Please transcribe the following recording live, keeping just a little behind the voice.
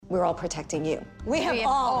we're all protecting you. We have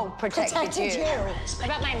all protected you.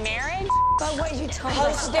 About my marriage? But what you told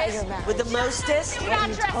us about your marriage. With the mostest. What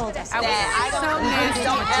you told us. Don't ever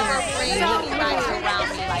bring anybody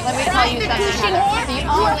around me like Let me tell you something. The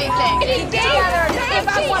only thing.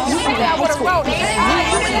 If I want to say that, I would have wrote it.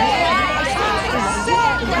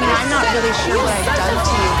 I'm not really sure what I've done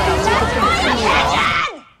to you, but I'm looking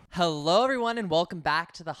for you. Hello, everyone, and welcome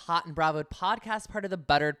back to the Hot and Bravo podcast, part of the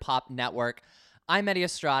Buttered Pop Network. I'm Eddie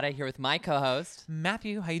Estrada here with my co-host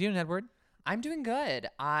Matthew. How you doing, Edward? I'm doing good.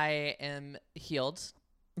 I am healed.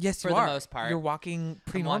 Yes, for you the are. most part. You're walking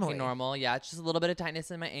pretty I'm normally. walking normal. Yeah, it's just a little bit of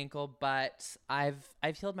tightness in my ankle, but I've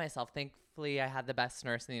healed myself. Thankfully, I had the best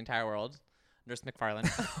nurse in the entire world, Nurse McFarland.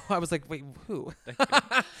 I was like, wait, who?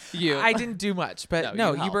 You. I didn't do much, but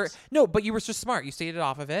No, no, you helped. but you were just smart. You stayed it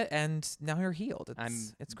off of it, and now you're healed.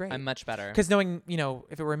 It's great. I'm much better. Because knowing,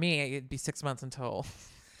 if it were me, it'd be 6 months until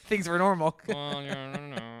things were normal. Well,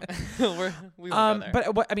 we won't go there.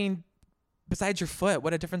 But what I mean, besides your foot,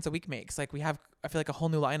 what a difference a week makes. Like I feel like a whole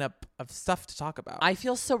new lineup of stuff to talk about. I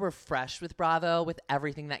feel so refreshed with Bravo, with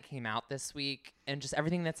everything that came out this week and just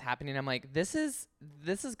everything that's happening. I'm like, this is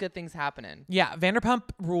good things happening. Yeah, Vanderpump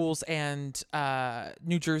Rules and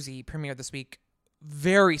New Jersey premiered this week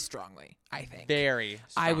very strongly, I think. Very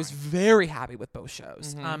strong. I was very happy with both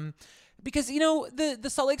shows. Mm-hmm. Because, the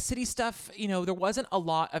Salt Lake City stuff, there wasn't a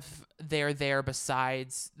lot of there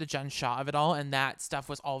besides the Jen Shah of it all, and that stuff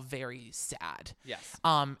was all very sad. Yes.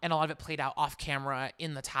 And a lot of it played out off camera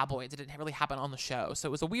in the tabloids. It didn't really happen on the show. So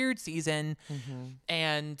it was a weird season. Mm-hmm.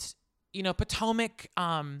 And, Potomac,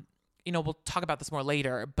 we'll talk about this more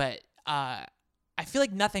later, but I feel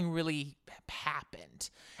like nothing really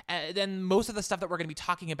happened. Then most of the stuff that we're going to be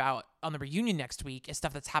talking about on the reunion next week is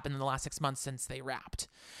stuff that's happened in the last 6 months since they wrapped.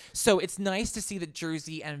 So it's nice to see that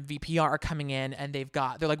Jersey and VPR are coming in and they're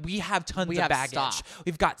like, we have tons of baggage. Stuff.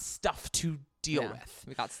 We've got stuff to deal with.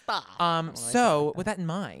 We got stuff. So with that in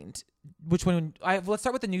mind, which one? Let's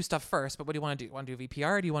start with the new stuff first. But what do you want to do? Want to do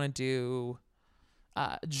VPR or do you want to do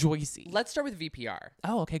Joycey? Let's start with VPR.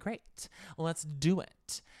 Oh, okay, great. Let's do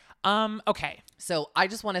it. Okay. So I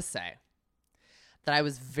just want to say that I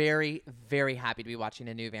was very, very happy to be watching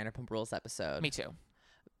a new Vanderpump Rules episode. Me too.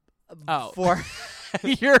 Oh, For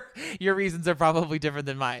your reasons are probably different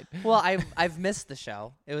than mine. well, I've missed the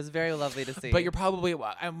show. It was very lovely to see. But you're probably,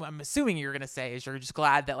 I'm assuming you're gonna say is you're just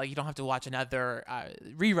glad that you don't have to watch another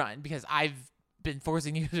rerun because I've been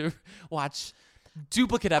forcing you to watch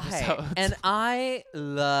duplicate episodes. Hey, and I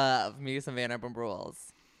love me some Vanderpump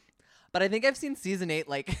Rules, but I think I've seen season 8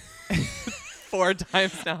 like 4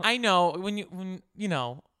 times now. I know when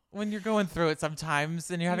you're going through it sometimes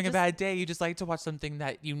and you're having a bad day, you just like to watch something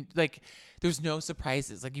that you like. There's no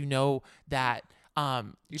surprises. Like that You don't have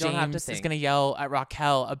to James is think. going to yell at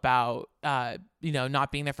Raquel about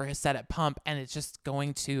not being there for his set at Pump, and it's just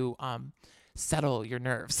going to settle your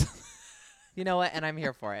nerves. You know what? And I'm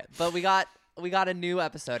here for it. But we got a new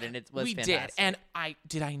episode and it was fantastic. And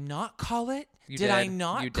did I not call it? You did I did.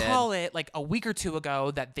 not You did. call it like a week or two ago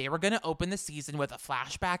that they were going to open the season with a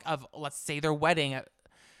flashback of, let's say, their wedding,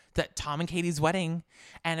 that Tom and Katie's wedding,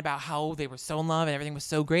 and about how they were so in love and everything was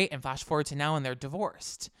so great, and flash forward to now and they're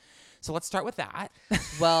divorced. So let's start with that.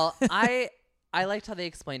 Well, I liked how they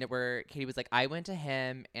explained it where Katie was like, I went to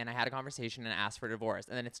him and I had a conversation and asked for a divorce.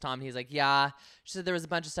 And then it's Tom and he's like, yeah. She said there was a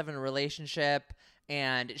bunch of stuff in a relationship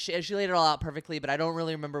and she laid it all out perfectly, but I don't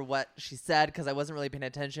really remember what she said because I wasn't really paying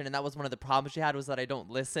attention. And that was one of the problems she had was that I don't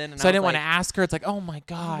listen. And So I didn't was want to like, ask her. It's like, oh my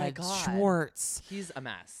God, Schwartz. He's a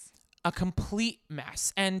mess. A complete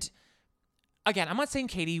mess. And again, I'm not saying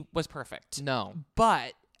Katie was perfect. No.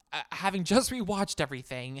 But having just rewatched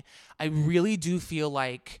everything, I really do feel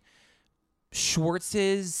like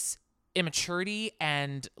Schwartz's immaturity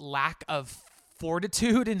and lack of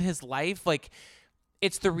fortitude in his life,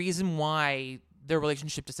 it's the reason why their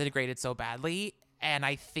relationship disintegrated so badly. And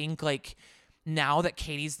I think now that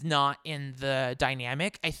Katie's not in the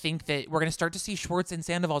dynamic, I think that we're going to start to see Schwartz and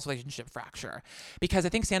Sandoval's relationship fracture, because I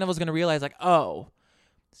think Sandoval's going to realize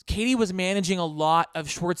Katie was managing a lot of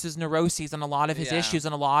Schwartz's neuroses and a lot of his issues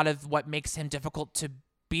and a lot of what makes him difficult to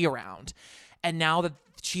be around. And now that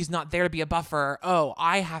she's not there to be a buffer,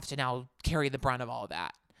 I have to now carry the brunt of all of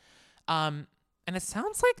that. And it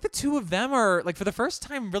sounds like the two of them are, for the first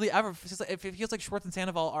time really ever, it feels like Schwartz and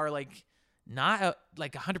Sandoval are, not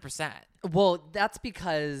 100%. Well, that's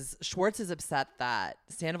because Schwartz is upset that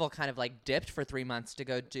Sandoval kind of dipped for 3 months to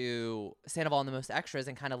go do Sandoval and the Most Extras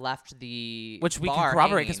and kind of left the Which we bar can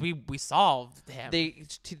corroborate hanging. because we saw him.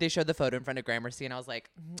 They showed the photo in front of Gramercy and I was like,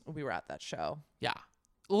 we were at that show. Yeah.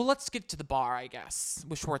 Well, let's get to the bar, I guess,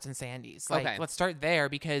 with Schwartz and Sandy's. Okay. Let's start there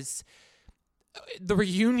because the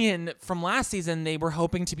reunion from last season, they were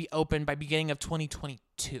hoping to be open by beginning of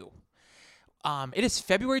 2022. It is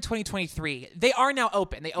February 2023. They are now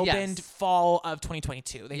open. They opened fall of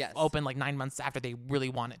 2022. They opened like 9 months after they really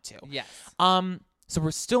wanted to. Yes. So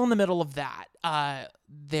we're still in the middle of that.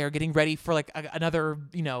 They're getting ready for like another,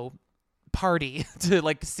 party to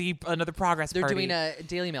like see another progress They're party. doing a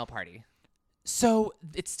Daily Mail party. So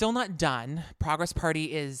it's still not done. Progress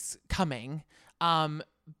party is coming.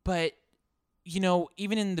 But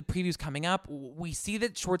even in the previews coming up, we see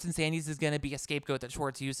that Schwartz and Sandy's is going to be a scapegoat that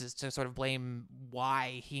Schwartz uses to sort of blame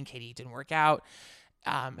why he and Katie didn't work out.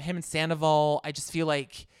 Him and Sandoval, I just feel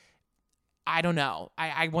like, I don't know.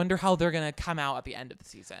 I wonder how they're going to come out at the end of the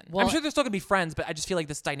season. Well, I'm sure they're still going to be friends, but I just feel like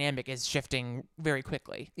this dynamic is shifting very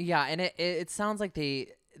quickly. Yeah, and it sounds like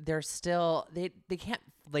they're still they can't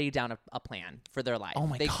lay down a plan for their life. Oh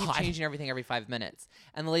my they God. keep changing everything every 5 minutes.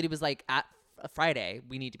 And the lady was like, at Friday,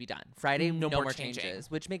 we need to be done. Friday, no more changing. changes,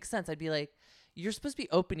 which makes sense. I'd be like, you're supposed to be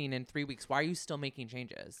opening in 3 weeks. Why are you still making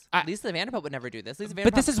changes? Lisa Vanderpump would never do this. Lisa Vanderpump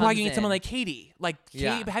But this is why comes you need in. someone like Katie. Like,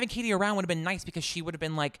 Yeah. having Katie around would have been nice because she would have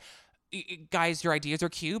been like, guys, your ideas are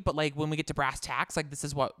cute, but like when we get to brass tacks, like this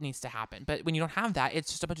is what needs to happen. But when you don't have that,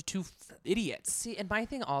 it's just a bunch of two idiots. See, and my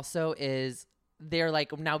thing also is they're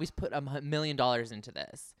like, now we've put $1 million into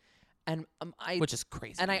this. And Which is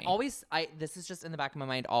crazy. And to I me. always, this is just in the back of my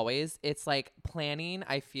mind always. It's like planning,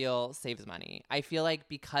 I feel, saves money. I feel like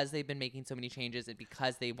because they've been making so many changes and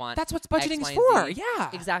because they want That's what budgeting X, is Y, for. and Z. Yeah.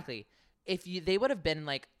 Exactly. If they would have been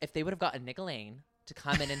like, if they would have gotten Nick Lane to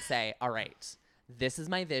come in and say, all right, this is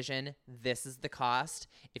my vision. This is the cost.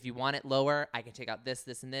 If you want it lower, I can take out this,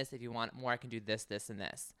 this, and this. If you want more, I can do this, this, and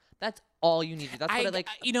this. That's all you need to do. That's what I like.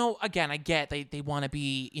 Again, I get they want to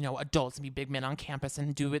be, adults and be big men on campus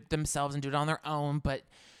and do it themselves and do it on their own. But,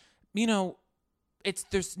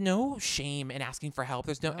 there's no shame in asking for help.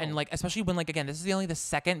 There's no, and like, especially when like, again, this is only the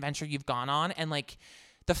second venture you've gone on. And like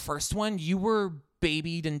the first one, you were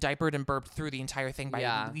babied and diapered and burped through the entire thing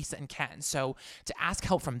by Lisa and Ken. So to ask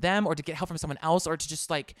help from them or to get help from someone else or to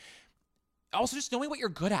just like, also just knowing what you're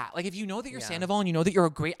good at. Like if you know that you're Sandoval and you know that you're a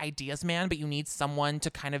great ideas man, but you need someone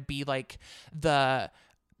to kind of be like the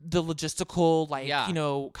logistical, like,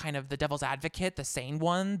 kind of the devil's advocate, the sane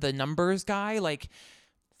one, the numbers guy, like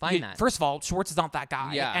Find that. First of all, Schwartz is not that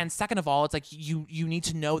guy. Yeah. And second of all, it's like you need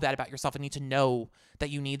to know that about yourself and need to know that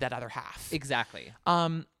you need that other half. Exactly.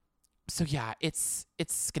 So yeah, it's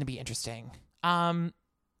gonna be interesting.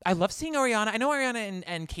 I love seeing Ariana. I know Ariana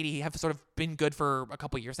and Katie have sort of been good for a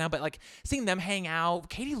couple years now, but like seeing them hang out,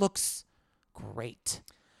 Katie looks great.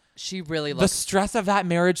 She really The looks. stress of that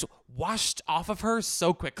marriage washed off of her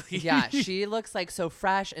so quickly. Yeah, she looks like so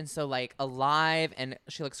fresh and so like alive, and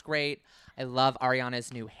she looks great. I love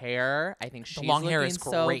Ariana's new hair. I think she's long looking hair is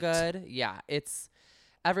so great. good. Yeah, it's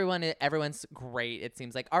everyone's great. It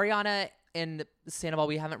seems like Ariana and Sandoval,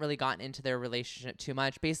 we haven't really gotten into their relationship too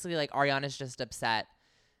much. Basically, like Ariana's just upset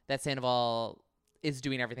that Sandoval is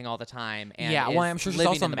doing everything all the time. And yeah, well, I'm sure she's living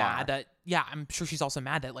also in the bar. mad that. Yeah, I'm sure she's also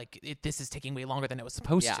mad that like this is taking way longer than it was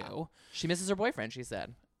supposed to. She misses her boyfriend. She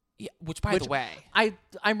said. Yeah, which by the way,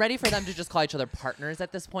 I'm ready for them to just call each other partners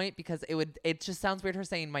at this point because it just sounds weird her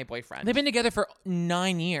saying my boyfriend. they've been together for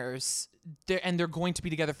 9 years, they're going to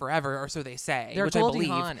be together forever, or so they say. They're which Goldie I believe.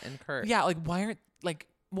 Hawn and Kurt. Yeah, like why aren't like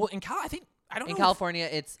in California,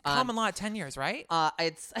 it's common law at 10 years, right?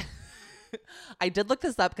 It's. I did look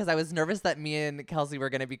this up because I was nervous that me and Kelsey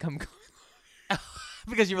were going to become.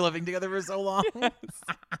 Because you were living together for so long.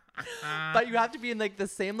 But you have to be in like the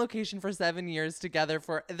same location for 7 years together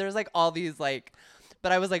for. There's like all these like,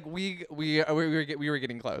 but I was like we were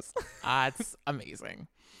getting close. It's amazing.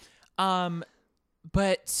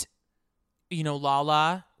 But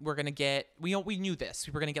Lala, we're gonna get. We knew this.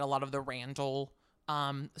 We were gonna get a lot of the Randall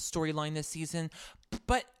storyline this season.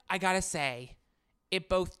 But I gotta say, it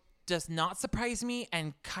both does not surprise me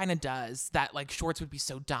and kind of does that. Like Schwartz would be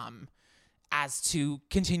so dumb as to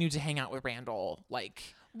continue to hang out with Randall.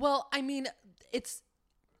 Like, Well, I mean,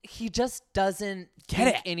 he just doesn't Get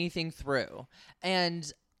think it. anything through,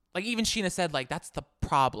 and like even Sheena said, like that's the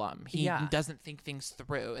problem. He Yeah. doesn't think things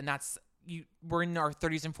through, and that's we're in our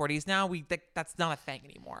 30s and 40s now. That's not a thing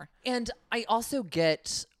anymore. And I also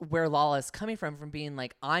get where Lala's coming from being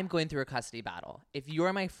like, I'm going through a custody battle. If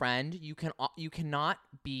you're my friend, you cannot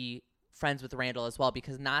be friends with Randall as well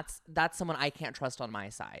because that's someone I can't trust on my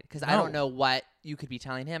side because I don't know what you could be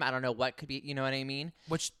telling him. I don't know what could be, you know what I mean?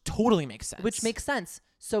 Which totally makes sense. Which makes sense.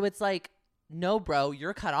 So it's like, no, bro,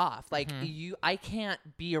 you're cut off. Like I can't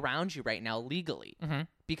be around you right now legally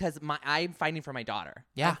because I'm fighting for my daughter.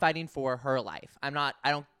 Yeah. I'm fighting for her life. I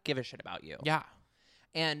don't give a shit about you. Yeah.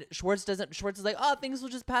 And Schwartz is like, oh, things will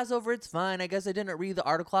just pass over. It's fine. I guess I didn't read the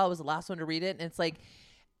article. I was the last one to read it. And it's like,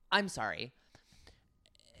 I'm sorry.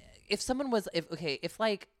 If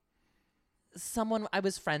I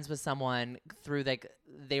was friends with someone through like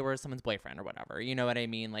they were someone's boyfriend or whatever, you know what I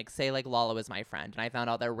mean? Like say like Lala was my friend and I found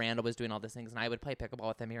out that Randall was doing all these things and I would play pickleball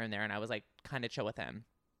with him here and there and I was like kind of chill with him.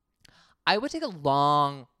 I would take a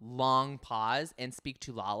long pause and speak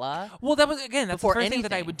to Lala. Well, that's the first thing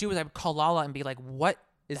that I anything. would do is I would call Lala and be like, what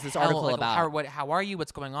Is the this hell? article Like, about? How are you?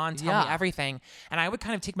 What's going on? Tell me everything. And I would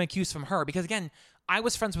kind of take my cues from her because again, I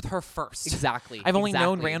was friends with her first. Exactly. I've only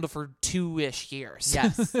known exactly. Randall for 2-ish years.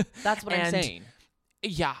 Yes. That's what I'm And saying.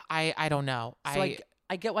 Yeah, I don't know. So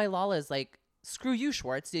I get why Lala's like, screw you,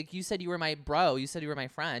 Schwartz. Like, you said you were my bro. You said you were my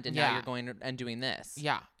friend, and now Yeah. you're going and doing this.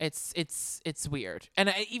 Yeah, it's weird.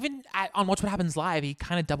 And on Watch What Happens Live, he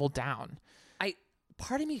kind of doubled down.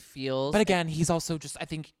 Part of me feels, But again, he's also just I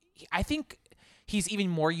think he's even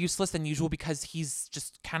more useless than usual because he's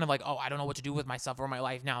just kind of like, oh, I don't know what to do with myself or my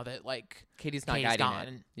life now that like Katie's not Katie's guiding gone.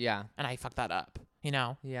 it. Yeah. And I fucked that up, you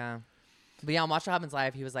know? Yeah. But yeah, on Watch What Happens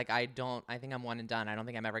Live, he was like, I think I'm one and done. I don't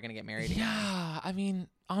think I'm ever going to get married again. Yeah, I mean,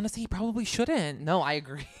 honestly, he probably shouldn't. No, I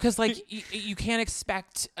agree. Because like you can't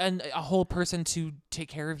expect a whole person to take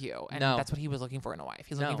care of you, and No. that's what he was looking for in a wife.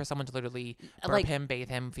 He's looking No. for someone to literally burp Like- him, bathe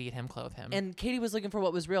him, feed him, clothe him, And Katie was looking for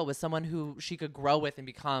what was real, with someone who she could grow with and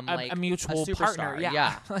become like a mutual superstar. partner.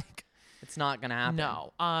 Yeah, like It's not going to happen.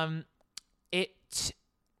 no. It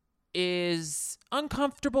is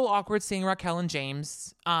uncomfortable, awkward seeing Raquel and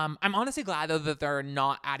James. I'm honestly glad though that they're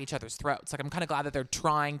not at each other's throats. Like I'm kind of glad that they're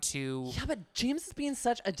trying to. Yeah, but James is being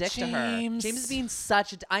such a dick to her. James. James is being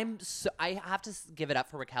such a. I have to give it up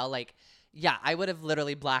for Raquel. Like, yeah, I would have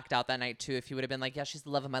literally blacked out that night too if he would have been like, yeah, she's the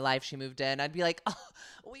love of my life. She moved in. I'd be like, oh,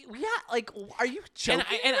 yeah, like, are you joking?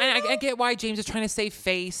 And I get why James is trying to save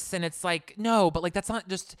face, and it's like no, but like that's not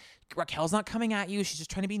just Raquel's not coming at you. She's just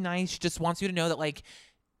trying to be nice. She just wants you to know that like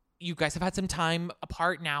you guys have had some time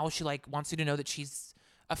apart now. She like wants you to know that she's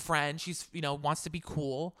a friend. She's wants to be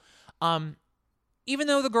cool. Even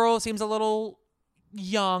though the girl seems a little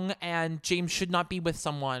young and James should not be with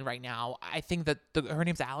someone right now, I think that her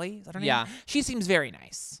name's Allie. Is that her name? Yeah. She seems very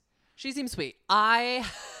nice. She seems sweet. And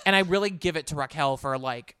I really give it to Raquel for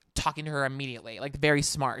like talking to her immediately, like very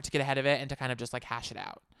smart to get ahead of it and to kind of just like hash it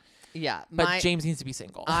out. Yeah, But James needs to be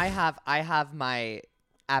single. I have my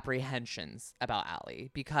apprehensions about Allie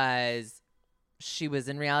because she was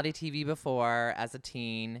in reality TV before as a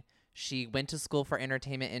teen. She went to school for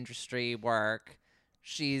entertainment industry work.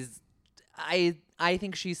 I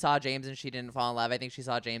think she saw James and she didn't fall in love. I think she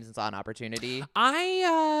saw James and saw an opportunity.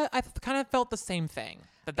 I kind of felt the same thing.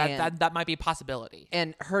 That might be a possibility.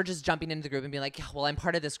 And her just jumping into the group and being like, yeah, well, I'm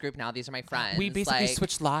part of this group now. These are my friends. We basically Like,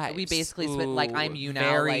 switched lives. We basically switched. Like, I'm you now.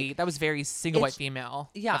 Very, Like, that was very single white it's- female.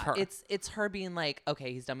 yeah, of her. it's her being like,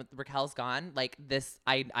 okay, he's done with Raquel's gone. Like this,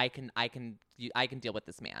 I can deal with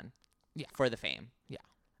this man. Yeah. For the fame. Yeah.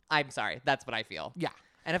 I'm sorry. That's what I feel. Yeah.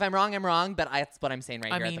 And if I'm wrong, I'm wrong. But that's what I'm saying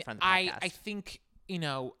right here at the front of the podcast. I think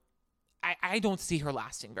I don't see her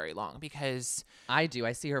lasting very long because I do.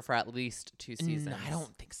 I see her for at least 2 seasons. I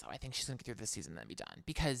don't think so. I think she's gonna get through this season and then be done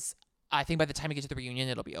because I think by the time we get to the reunion,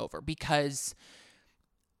 it'll be over because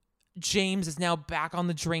James is now back on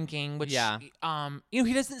the drinking, which Yeah.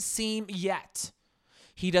 He doesn't seem yet.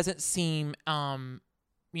 He doesn't seem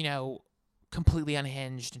completely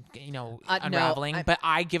unhinged and No, unraveling. But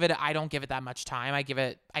I don't give it that much time. I give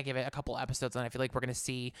it a couple episodes, and I feel like we're gonna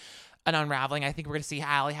see an unraveling. I think we're gonna see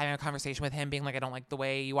Allie having a conversation with him, being like, "I don't like the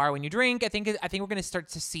way you are when you drink." I think we're gonna start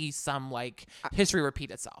to see some like history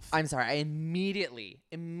repeat itself. I'm sorry. I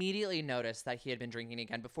immediately noticed that he had been drinking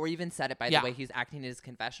again before he even said it by Yeah. the way he's acting in his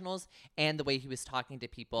confessionals and the way he was talking to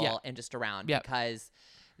people Yeah. and just around Yeah. because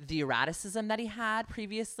the erraticism that he had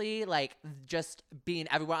previously, like just being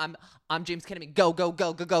everywhere. I'm James Kennedy. Go, go,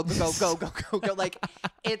 go, go, go, go, go, go, go, go, go. Like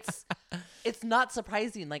it's not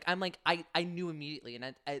surprising. Like I'm like I knew immediately,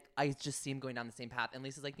 and I just see him going down the same path. And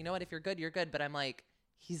Lisa's like, you know what? If you're good, you're good. But I'm like,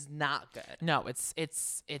 he's not good. No, it's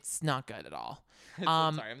not good at all.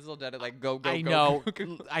 I'm sorry. I'm still dead at like go, go, I go. know. Go,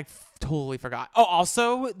 go, go. I totally forgot. Oh,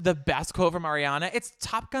 also the best quote from Ariana. It's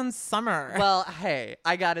Top Gun Summer. Well, hey,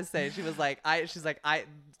 I gotta say, she's like,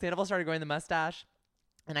 Sandoval started growing the mustache,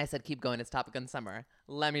 and I said, keep going. It's Top Gun Summer.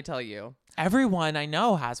 Let me tell you, everyone I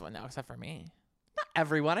know has one now, except for me. not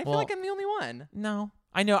everyone. I feel Well- like I'm the only one. No,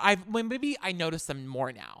 I know. Maybe I notice them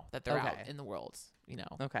more now that they're out Okay. in the world.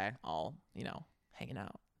 Okay. All hanging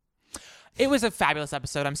out. It was a fabulous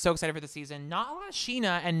episode. I'm so excited for the season. Not a lot of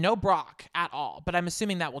Sheena and no Brock at all, but I'm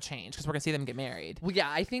assuming that will change because we're gonna see them get married. Well, yeah,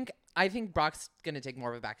 I think Brock's gonna take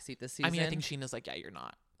more of a backseat this season. I mean, I think Sheena's like, yeah, you're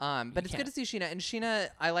not. But it's good to see Sheena. And Sheena,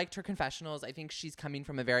 I liked her confessionals. I think she's coming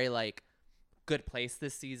from a very like good place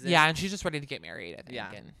this season. Yeah, and she's just ready to get married, I think.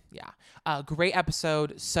 Yeah. And great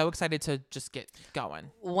episode. So excited to just get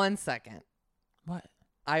going. 1 second. What?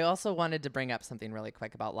 I also wanted to bring up something really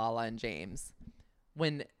quick about Lala and James.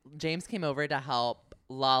 When James came over to help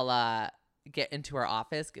Lala get into her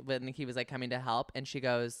office when he was like coming to help, and she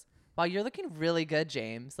goes, "Wow, you're looking really good,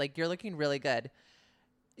 James. Like you're looking really good.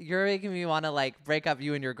 You're making me want to like break up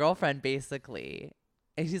you and your girlfriend, basically."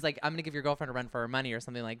 And he's like, "I'm gonna give your girlfriend a run for her money," or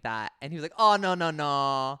something like that. And he was like, "Oh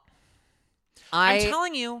no." I'm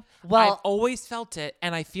telling you, Well- I've always felt it,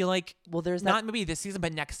 and I feel like there's not maybe this season,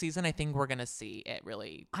 but next season, I think we're gonna see it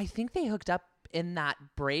really. I think they hooked up in that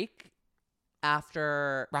break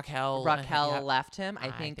after Raquel left him.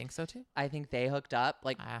 I think so too. I think they hooked up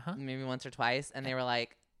like Uh-huh. maybe once or twice, and they were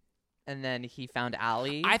like, and then he found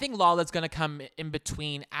Allie. I think Lala's gonna come in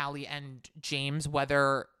between Allie and James,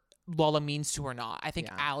 whether Lala means to or not. I think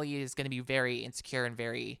Yeah. Allie is gonna be very insecure and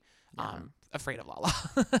very afraid of Lala.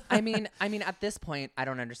 I mean, at this point, I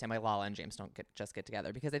don't understand why Lala and James don't get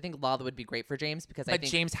together, because I think Lala would be great for James, because I but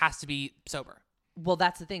think James has to be sober. well,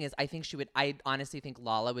 that's the thing is I think I honestly think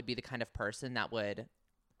Lala would be the kind of person that would.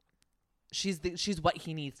 She's what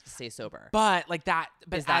he needs to stay sober. But like that,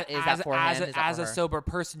 but Is that for him? Is that as for a her? sober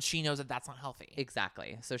person, she knows that that's not healthy.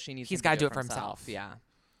 Exactly. So she needs. He's got to do it for himself. Yeah.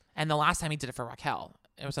 And the last time he did it for Raquel,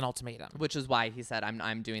 it was an ultimatum. Which is why he said,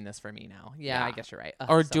 "I'm doing this for me now." Yeah, Yeah. I guess you're right. Ugh,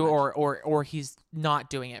 Or so much. or he's not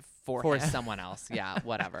doing it for him. someone else. Yeah,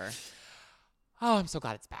 whatever. Oh, I'm so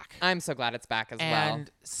glad it's back. I'm so glad it's back as well. And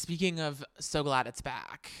speaking of so glad it's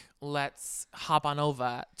back, let's hop on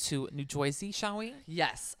over to New Jersey, shall we?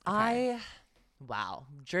 Yes, Okay. wow,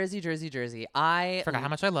 Jersey. I Forgot how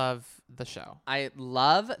much I love the show. I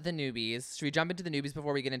love the newbies. Should we jump into the newbies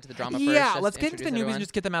before we get into the drama first? Yeah, just let's to get into the introduce newbies everyone? and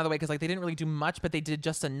just get them out of the way because like they didn't really do much, but they did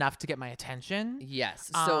just enough to get my attention. Yes.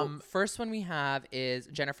 So Um, first one we have is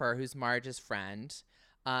Jennifer, who's Marge's friend.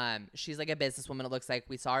 She's like a businesswoman. It looks like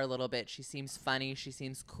we saw her a little bit. She seems funny. She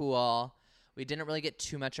seems cool. We didn't really get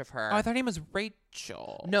too much of her. Oh, I thought her name was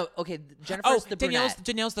Rachel. No, okay. Jennifer's the brunette.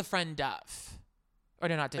 Danielle's the friend of. Or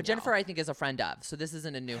no, not Danielle. Jennifer, I think, is a friend of. So this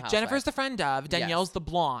isn't a new house. Jennifer's the friend of. Danielle's Yes. the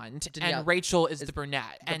blonde, Danielle and Rachel is the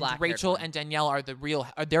brunette. the And black-haired Rachel one. and Danielle are the real.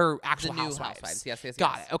 They're actual new housewives. housewives. Yes.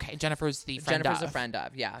 Got it. Okay, Jennifer's the friend Jennifer's of. a friend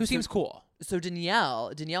of. Yeah. Who So- seems cool. So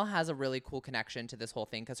Danielle has a really cool connection to this whole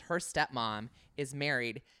thing because her stepmom is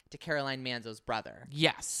married to Caroline Manzo's brother.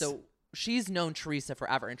 Yes. So she's known Teresa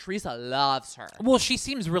forever, and Teresa loves her. well, she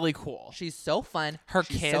seems really cool. She's so fun. Her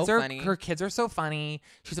She's kids so are funny. her kids are so funny.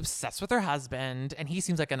 She's obsessed with her husband, and he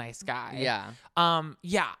seems like a nice guy. Yeah.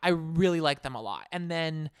 Yeah, I really like them a lot. And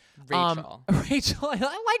then Rachel. Rachel, I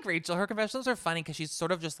like Rachel. Her confessionals are funny because she's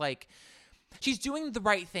sort of just like she's doing the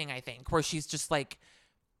right thing, I think, where she's just like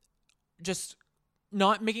just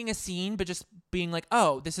not making a scene, but just being like,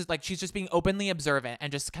 oh, this is like she's just being openly observant and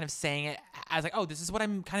just kind of saying it as like, oh, this is what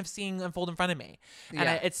I'm kind of seeing unfold in front of me. And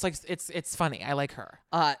Yeah. it's like it's funny. I like her.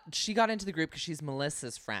 She got into the group because she's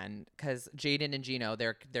Melissa's friend. Because Jaden and Gino,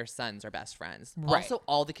 their sons are best friends. Right. Also,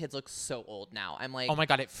 all the kids look so old now. I'm like, Oh my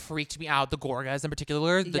god, it freaked me out. The Gorgas in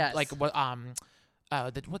particular. Yes. Like what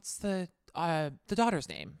what's the daughter's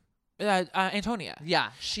name? Antonia. yeah,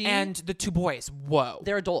 she And the two boys. Whoa.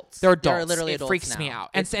 they're adults. They're adults. They're literally it adults freaks me now. out.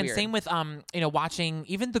 And, It's and weird. same with watching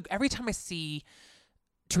even every time I see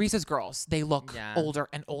Teresa's girls, they look Yeah. older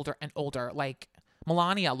and older and older. Like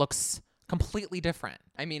Melania looks completely different.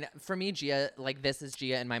 I mean, for me, Gia, like this is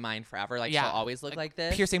Gia in my mind forever. Like Yeah. she'll always look like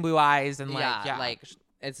this. Piercing blue eyes and like like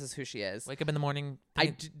this is who she is. wake up in the morning. I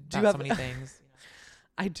thinking do about have so many things.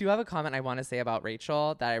 I do have a comment I want to say about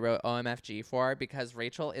Rachel that I wrote OMFG for because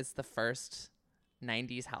Rachel is the first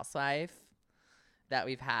 90s housewife that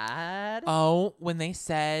we've had. Oh, when they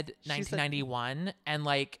said She said- 1991, and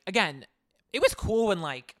like again, it was cool when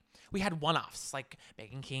like we had one-offs like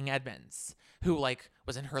Megan King Edmonds, who like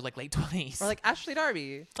was in her like late 20s, Or like Ashley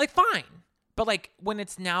Darby. like fine, but like when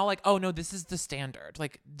it's now like oh no, this is the standard.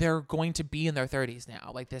 Like they're going to be in their 30s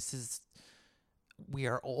now. Like this is we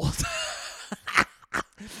are old.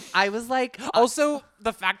 I was like, Also,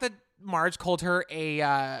 the fact that Marge called her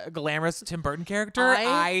a glamorous Tim Burton character,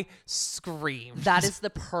 I screamed. that is the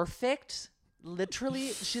perfect, literally,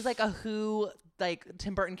 she's like a Who, like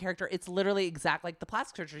Tim Burton character. It's literally exact like the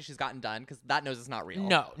plastic surgery she's gotten done because that nose is not real.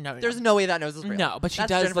 no. There's no way that nose is real. No, but she That's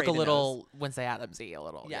does Jennifer look a Aiden little nose. Wednesday Addams-y, a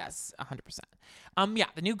little. Yes. Yes, 100%. Yeah,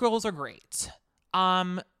 the new girls are great.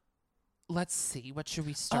 let's see. What should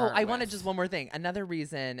we Oh, start I wanted with? just one more thing. Another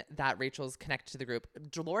reason that Rachel's connected to the group.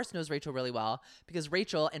 Dolores knows Rachel really well because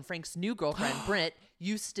Rachel and Frank's new girlfriend, Britt,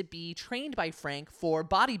 used to be trained by Frank for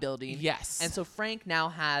bodybuilding. Yes. And so Frank now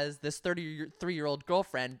has this 33-year-old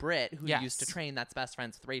girlfriend, Britt, who Yes. used to train that's best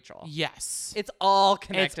friends with Rachel. Yes. It's all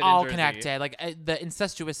connected. It's all in Jersey. connected. Like the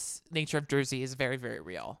incestuous nature of Jersey is very, very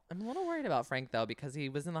real. I'm a little worried about Frank, though, because he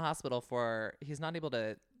was in the hospital he's not able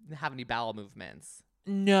to have any bowel movements.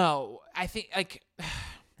 No, I think like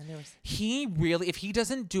And there was he really, if he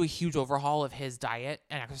doesn't do a huge overhaul of his diet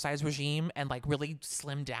and exercise regime and like really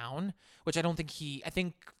slim down, which I don't think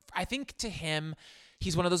I think to him,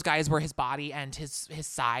 he's one of those guys where his body and his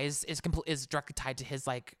size is directly tied to his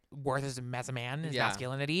like worth as a man, his Yeah.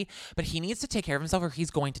 masculinity. But he needs to take care of himself or he's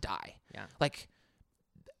going to die. Yeah. Like,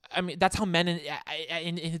 I mean, that's how men in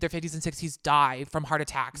their 50s and 60s die from heart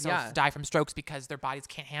attacks Yeah. or die from strokes because their bodies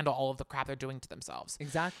can't handle all of the crap they're doing to themselves.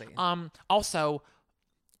 exactly. Also,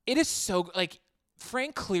 it is so like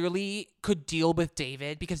Frank clearly could deal with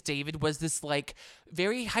David because David was this like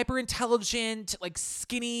very hyper intelligent, like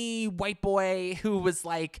skinny white boy who was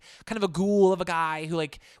like kind of a ghoul of a guy who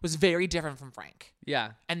like was very different from Frank.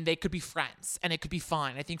 yeah. And they could be friends and it could be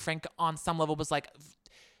fine. I think Frank on some level was like,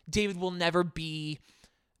 David they'll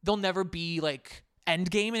never be like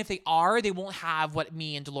endgame, and if they are, they won't have what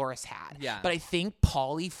me and Dolores had. Yeah. But I think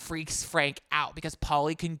Pauly freaks Frank out because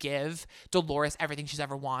Pauly can give Dolores everything she's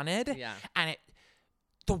ever wanted. Yeah. And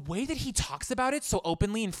the way that he talks about it so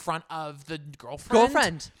openly in front of the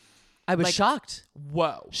girlfriend. I was Like, shocked.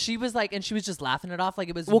 Whoa. She was like, and she was just laughing it off like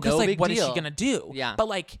it was Well, because no like, big what is deal. she gonna do? Yeah. But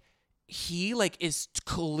like, he like is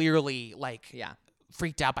clearly like Yeah.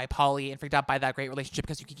 freaked out by Pauly and freaked out by that great relationship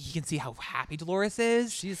because he can see how happy Dolores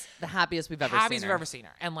is. She's the happiest we've ever Happiest seen we've her. ever seen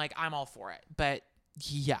her, and like I'm all for it. But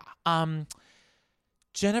yeah,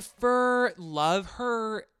 Jennifer, love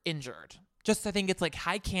her injured. Just I think it's like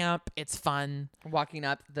high camp. It's fun. Walking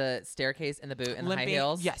up the staircase in the boot and the high Limping-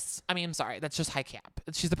 heels. Yes, I mean I'm sorry. That's just high camp.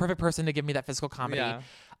 She's the perfect person to give me that physical comedy. Yeah.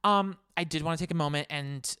 I did want to take a moment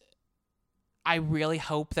and. I really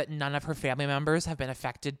hope that none of her family members have been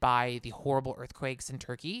affected by the horrible earthquakes in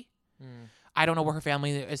Turkey. I don't know where her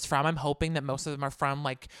family is from. I'm hoping that most of them are from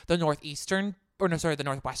like the the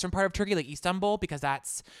northwestern part of Turkey, like Istanbul, because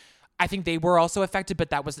I think they were also affected, but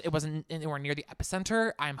it wasn't anywhere near the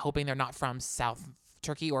epicenter. I'm hoping they're not from South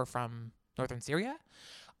Turkey or from northern Syria.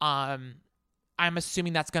 I'm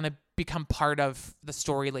assuming that's going to become part of the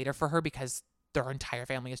story later for her because their entire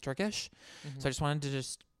family is Turkish. So I just wanted to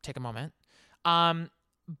just take a moment.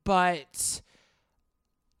 But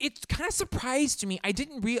it kind of surprised me. I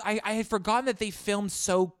had forgotten that they filmed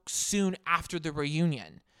so soon after the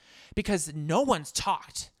reunion because no one's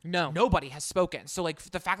talked. No. Nobody has spoken. So like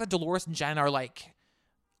the fact that Dolores and Jen are like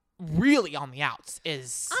really on the outs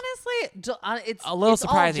is Honestly, it's a little it's all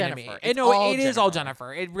surprising to me. Jennifer. It is all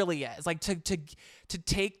Jennifer. Jennifer. It really is. Like to take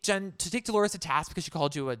Dolores to task because she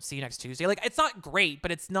called you a see you next Tuesday. Like it's not great,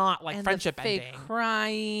 but it's not like And friendship the fake ending.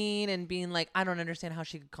 crying and being like, I don't understand how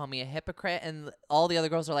she could call me a hypocrite, and all the other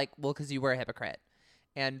girls are like, well, because you were a hypocrite.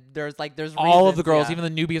 And there's All of the reasons, girls, yeah.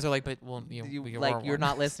 even the newbies, are like, but well, you like were you're one.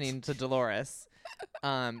 not listening to Dolores.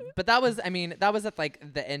 But that was at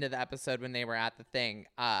like the end of the episode when they were at the thing.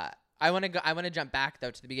 I want to jump back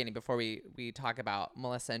though to the beginning before we talk about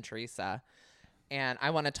Melissa and Teresa, and I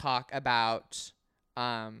want to talk about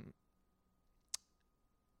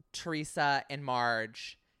Teresa and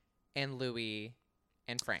Marge and Louis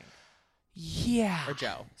and Frank Yeah. or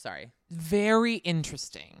Joe. Sorry. Very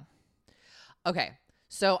interesting. Okay.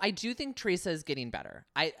 So I do think Teresa is getting better.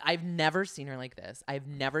 I've never seen her like this. I've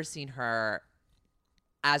never seen her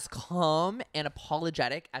as calm and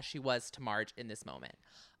apologetic as she was to Marge in this moment.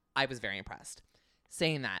 I was very impressed.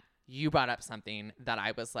 Saying that, you brought up something that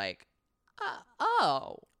I was like,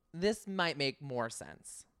 oh, this might make more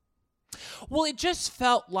sense. Well, it just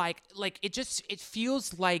felt like it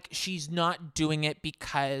feels like she's not doing it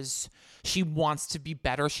because she wants to be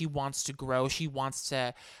better. She wants to grow. She wants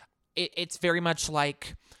to. It's very much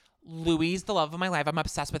like Louis, the love of my life. I'm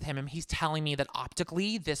obsessed with him, and he's telling me that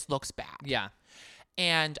optically this looks bad. Yeah.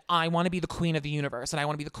 And I want to be the queen of the universe, and I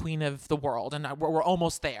want to be the queen of the world, and we're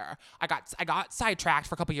almost there. I got sidetracked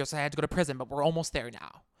for a couple of years, so I had to go to prison, but we're almost there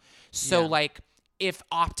now. So Yeah. like, if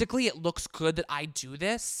optically it looks good that I do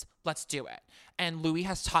this, let's do it. And Louis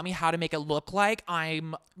has taught me how to make it look like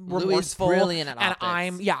I'm remorseful. brilliant at and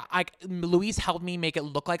optics. Louis helped me make it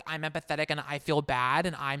look like I'm empathetic and I feel bad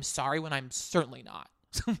and I'm sorry when I'm certainly not.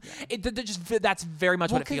 That's very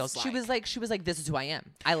much what it feels like. She was like, this is who I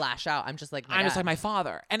am. I lash out. I'm just like my I'm just dad. like my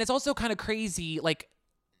father. And it's also kind of crazy. Like,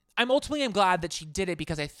 I'm glad that she did it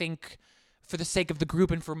because I think for the sake of the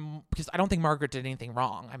group and because I don't think Margaret did anything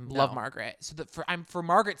wrong. I love Margaret. So for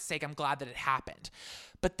Margaret's sake, I'm glad that it happened.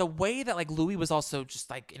 But the way that like Louis was also just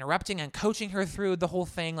like interrupting and coaching her through the whole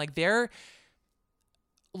thing, like they're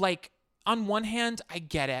like, on one hand, I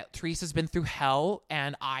get it. Teresa's been through hell,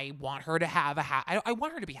 and I want her to have I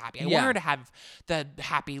want her to be happy. I want her to have the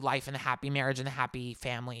happy life and the happy marriage and the happy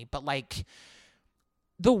family. But like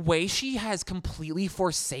the way she has completely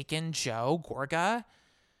forsaken Joe Gorga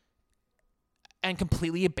and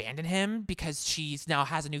completely abandoned him because she's now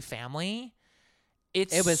has a new family.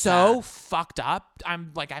 It was so fucked up.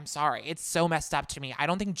 I'm sorry. It's so messed up to me. I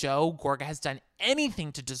don't think Joe Gorga has done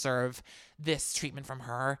anything to deserve this treatment from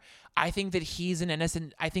her. I think that he's an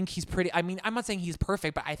innocent. I think he's pretty. I mean, I'm not saying he's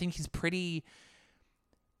perfect, but I think he's pretty.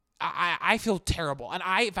 I feel terrible. And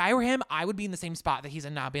if I were him, I would be in the same spot that he's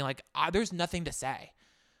in now, being like, there's nothing to say.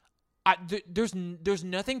 There's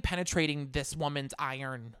nothing penetrating this woman's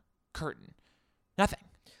iron curtain. Nothing.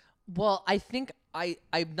 Well, I think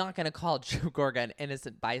I'm not going to call Joe Gorga an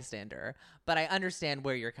innocent bystander, but I understand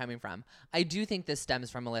where you're coming from. I do think this stems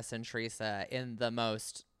from Melissa and Teresa in the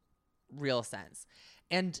most real sense.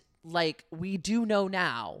 And like, we do know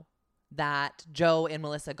now that Joe and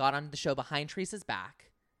Melissa got on the show behind Teresa's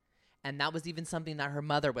back. And that was even something that her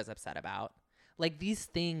mother was upset about. Like, these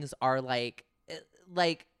things are like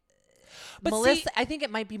but Melissa, I think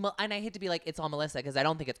it might be, and I hate to be like, it's all Melissa, because I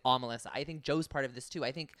don't think it's all Melissa. I think Joe's part of this too.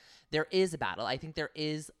 I think there is a battle. I think there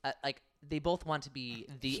is, they both want to be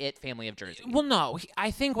the it family of Jersey. Well, no,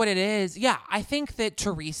 I think what it is, I think that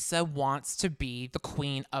Teresa wants to be the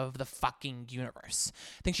queen of the fucking universe.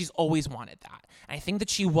 I think she's always wanted that. And I think that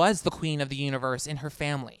she was the queen of the universe in her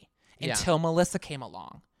family until Melissa came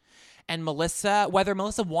along. And Melissa, whether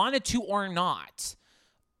Melissa wanted to or not,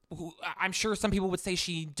 I'm sure some people would say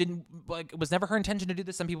she didn't, like, it was never her intention to do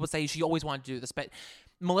this. Some people would say she always wanted to do this, but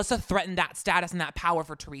Melissa threatened that status and that power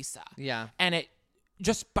for Teresa. Yeah. And it,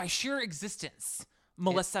 just by sheer existence,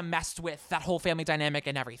 Melissa messed with that whole family dynamic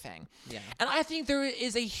and everything. Yeah. And I think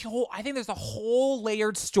there's a whole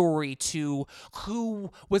layered story to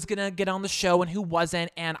who was going to get on the show and who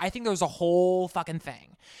wasn't. And I think there's a whole fucking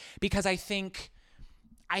thing, because I think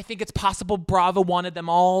it's possible Bravo wanted them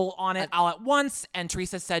all on it all at once, and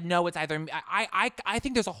Teresa said no. It's either I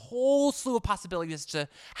think there's a whole slew of possibilities as to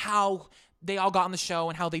how they all got on the show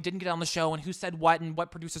and how they didn't get on the show and who said what and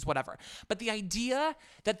what producers whatever. But the idea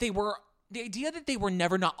that they were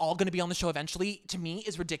never not all going to be on the show eventually, to me,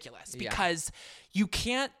 is ridiculous, because you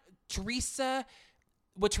can't.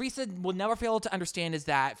 What Teresa will never fail to understand is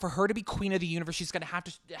that for her to be queen of the universe, she's going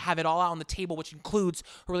to have it all out on the table, which includes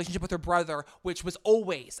her relationship with her brother, which was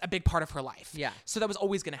always a big part of her life. Yeah. So that was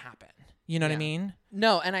always going to happen. You know what I mean?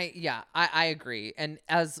 No, and I agree. And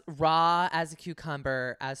as raw as a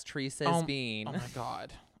cucumber as Teresa is being. Oh my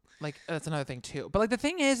God. Like, that's another thing too. But like, the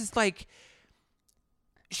thing is like,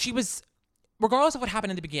 she was, regardless of what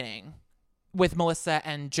happened in the beginning with Melissa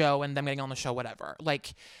and Joe and them getting on the show, whatever.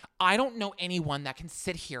 Like, I don't know anyone that can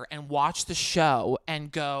sit here and watch the show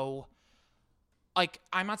and go, like,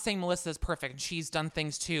 I'm not saying Melissa is perfect and she's done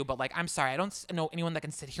things too, but like, I'm sorry, I don't know anyone that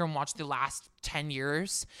can sit here and watch the last 10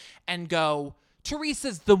 years and go,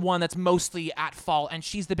 Teresa's the one that's mostly at fault and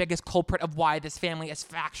she's the biggest culprit of why this family is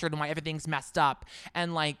fractured and why everything's messed up.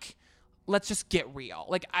 And like, let's just get real.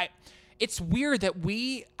 Like, it's weird that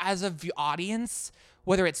we as a audience,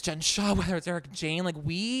 whether it's Jen Shah, whether it's Erika Jayne, like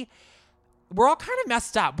we're all kind of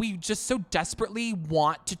messed up. We just so desperately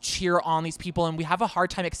want to cheer on these people, and we have a hard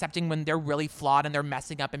time accepting when they're really flawed and they're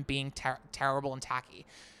messing up and being terrible and tacky.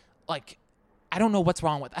 Like, I don't know what's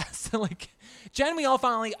wrong with us. Like, Jen, we all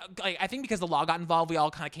finally, like, I think because the law got involved, we all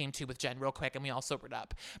kind of came to with Jen real quick and we all sobered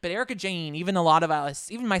up. But Erika Jayne, even a lot of us,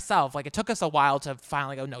 even myself, like, it took us a while to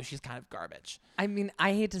finally go, no, she's kind of garbage. I mean,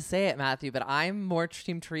 I hate to say it, Matthew, but I'm more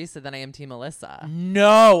Team Teresa than I am Team Melissa.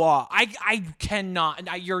 No, I cannot.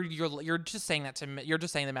 You're just saying that to me. You're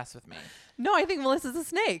just saying to mess with me. No, I think Melissa's a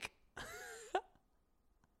snake.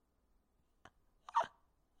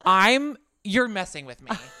 You're messing with me.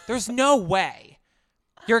 There's no way.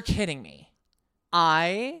 You're kidding me.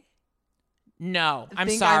 No, I'm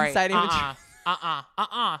sorry. I'm siding with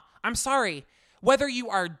I'm sorry. Whether you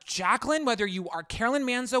are Jacqueline, whether you are Carolyn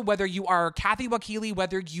Manzo, whether you are Kathy Wakili,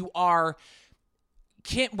 whether you are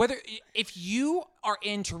if you are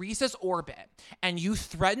in Teresa's orbit and you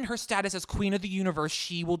threaten her status as queen of the universe,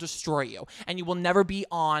 she will destroy you, and you will never be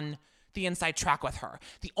on the inside track with her.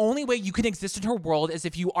 The only way you can exist in her world is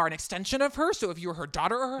if you are an extension of her, so if you're her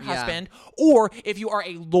daughter or her husband, or if you are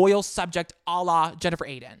a loyal subject a la Jennifer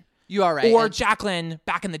Aydin. You are right. Or Jacqueline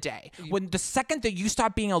back in the day. When the second that you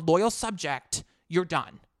stop being a loyal subject, you're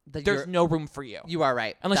done. there's no room for you. You are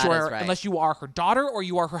right. Unless That you is are right. unless you are her daughter or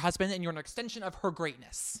you are her husband and you're an extension of her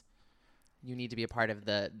greatness. You need to be a part of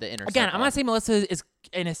the inner Again, circle. I'm not saying Melissa is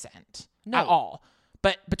innocent No. at all.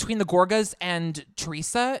 But between the Gorgas and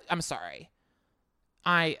Teresa, I'm sorry.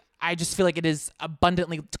 I just feel like it is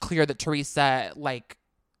abundantly clear that Teresa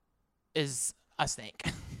is a snake.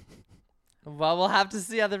 Well, we'll have to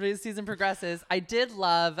see how the season progresses. I did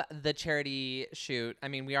love the charity shoot. I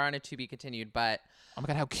mean, we are on a to be continued, but Oh my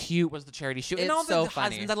god, how cute was the charity shoot? And It's all so the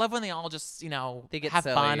funny. husbands, I love when they all just, They get have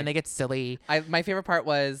silly. fun and they get silly. my favorite part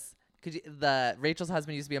was Rachel's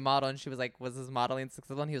husband used to be a model, and she was like, was his modeling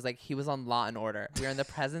successful? And he was like, he was on Law and Order. We are in the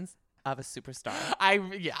presence of a superstar.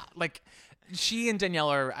 She and Danielle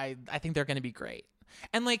are, I think they're going to be great.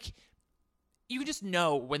 And you just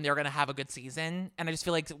know when they're going to have a good season. And I just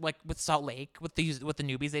feel like with Salt Lake, with the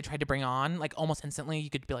newbies they tried to bring on, almost instantly you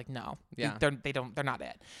could be like, no, Yeah. they're not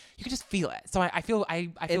it. You can just feel it. So I feel It's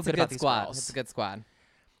good a about good these squad. girls. It's a good squad.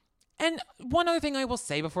 And one other thing I will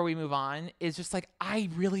say before we move on is just I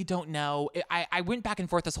really don't know. I went back and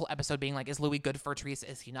forth this whole episode being like, is Louis good for Teresa?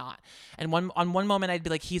 Is he not? And on one moment I'd be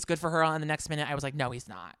like, he's good for her. On the next minute I was like, no, he's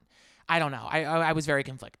not. I don't know. I was very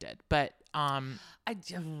conflicted. But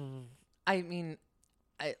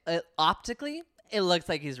Optically, it looks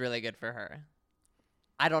like he's really good for her.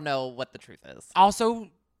 I don't know what the truth is. also,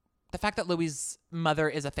 the fact that Louis' mother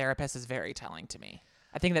is a therapist is very telling to me.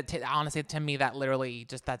 I think that honestly, to me, that literally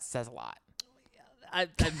that says a lot. I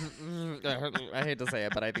hate to say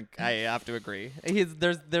it, but I think I have to agree.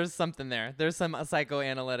 There's something there. There's some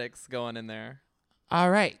psychoanalytics going in there. All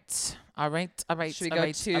right. Should we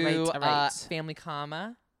go to family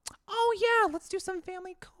karma? Oh yeah, let's do some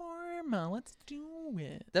family karma. Let's do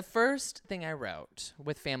it. The first thing I wrote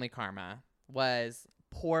with family karma was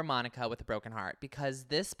poor Monica with a broken heart, because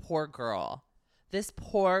this poor girl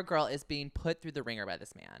is being put through the ringer by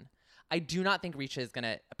this man. I do not think Risha is going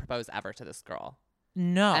to propose ever to this girl.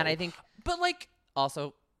 No. And I think but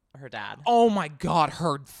also her dad. oh my god,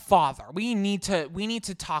 her father. We need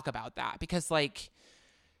to talk about that because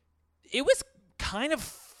it was kind of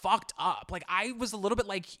fucked up. I was a little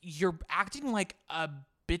bit you're acting like a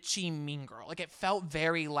bitchy mean girl. It felt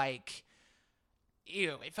very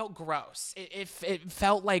ew, it felt gross. It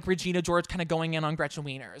felt like Regina George kind of going in on Gretchen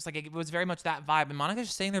Wieners. It was very much that vibe. And Monica's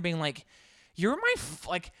just sitting there being like, you're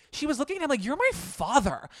my, she was looking at him like, you're my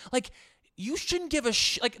father. You shouldn't give a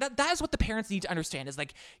shit. That is what the parents need to understand is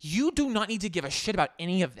you do not need to give a shit about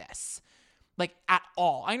any of this. At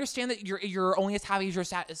all. I understand that you're only as happy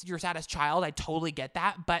as your saddest child. I totally get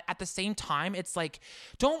that. But at the same time, it's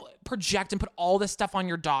don't project and put all this stuff on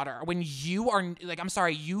your daughter when you are I'm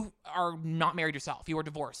sorry, you are not married yourself. You are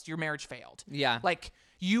divorced. Your marriage failed. Yeah.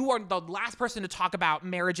 You are the last person to talk about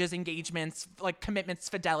marriages, engagements, commitments,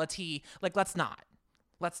 fidelity. Let's not.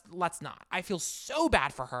 Let's not. I feel so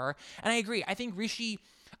bad for her. And I agree. I think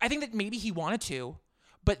that maybe he wanted to,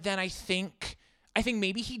 but then I think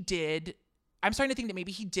maybe he did. I'm starting to think that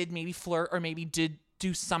maybe he did flirt or maybe did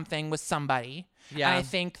do something with somebody. Yeah. And I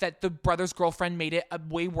think that the brother's girlfriend made it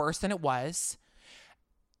way worse than it was.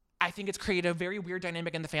 I think it's created a very weird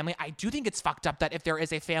dynamic in the family. I do think it's fucked up that if there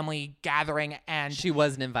is a family gathering and She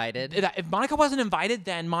wasn't invited. that if Monica wasn't invited,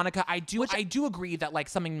 then Monica, I do agree that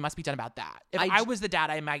something must be done about that. If I was the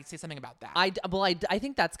dad, I might say something about that. I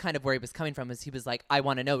think that's kind of where he was coming from. Is he was like, I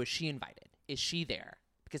want to know, is she invited? Is she there?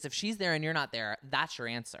 Because if she's there and you're not there, that's your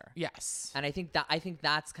answer. Yes. And I think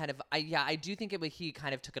that's kind of I do think he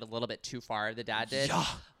kind of took it a little bit too far. The dad did. Yeah.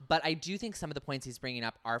 But I do think some of the points he's bringing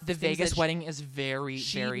up are The things Vegas that wedding is very,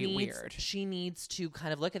 very weird. She needs to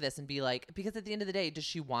kind of look at this and be like, because at the end of the day, does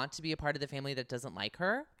she want to be a part of the family that doesn't like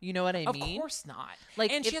her? You know what I mean? Of course not.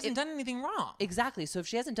 And she hasn't done anything wrong. Exactly. So if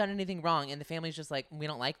she hasn't done anything wrong and the family's just like, we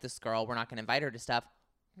don't like this girl, we're not going to invite her to stuff.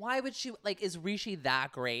 Why would she is Rishi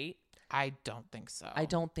that great? I don't think so. I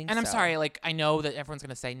don't think so. And I'm sorry, I know that everyone's going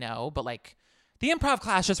to say no, but the improv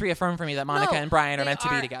class just reaffirmed for me that Monica and Brian are meant to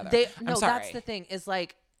be together. I'm sorry. That's the thing is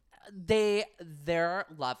their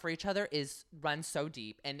love for each other runs so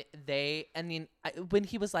deep. And when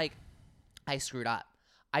he was like, I screwed up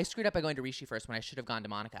by going to Rishi first when I should have gone to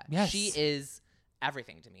Monica. Yes. She is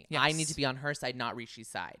everything to me. Yes. I need to be on her side, not Rishi's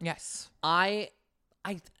side. Yes. I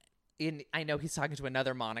know he's talking to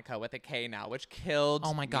another Monica with a K now, which killed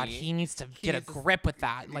Oh my God, me. he needs to get a grip with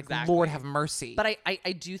that. Exactly. Lord have mercy. But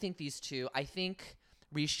I do think these two, I think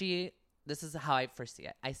Rishi, this is how I foresee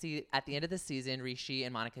it. I see at the end of the season, Rishi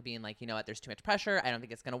and Monica being like, you know what, there's too much pressure. I don't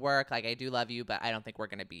think it's going to work. I do love you, but I don't think we're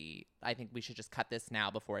going to be, I think we should just cut this now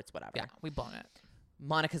before it's whatever. Yeah, we've blown it.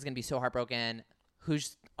 Monica's going to be so heartbroken.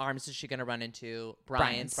 Whose arms is she going to run into?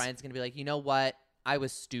 Brian's. Brian's going to be like, you know what? I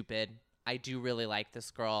was stupid. I do really like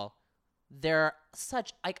this girl. They're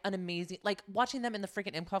such like an amazing, like watching them in the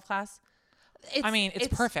freaking improv class. It's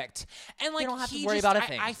perfect. And like, don't have to he worry just, about a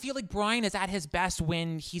thing. I feel like Brian is at his best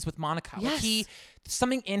when he's with Monica. Yes. Like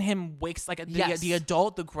something in him wakes, like Yes. the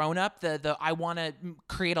adult, the grown up, the I want to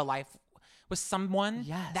create a life with someone.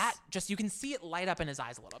 Yes. That just, you can see it light up in his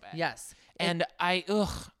eyes a little bit. Yes. And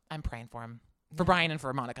I'm praying for him. For Brian and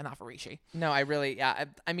for Monica, not for Rishi. No, I really, yeah.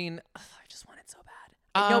 I mean, I just want it so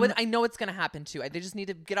bad. I know it's gonna happen too. They just need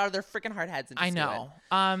to get out of their freaking hard heads and just I do know.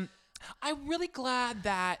 it. I'm really glad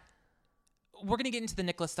that we're gonna get into the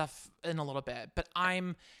Nicholas stuff in a little bit, but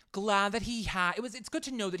I'm glad that it's good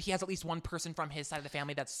to know that he has at least one person from his side of the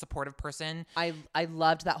family that's a supportive person. I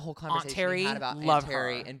loved that whole conversation Terry, we had about love Aunt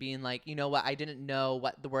Terry her. and being like, you know what? I didn't know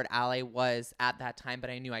what the word ally was at that time, but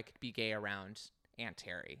I knew I could be gay around Aunt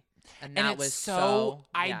Terry. And that it's was so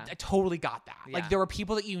yeah. I totally got that. Yeah. Like, there were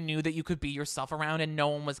people that you knew that you could be yourself around, and no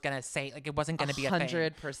one was gonna say, like, it wasn't gonna be a thing.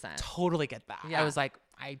 100%. Totally get that. Yeah. I was like,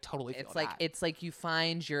 I totally feel that. It's like you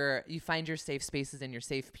find your safe spaces and your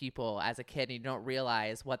safe people as a kid, and you don't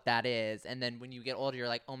realize what that is. And then when you get older, you're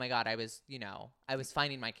like, oh my God, I was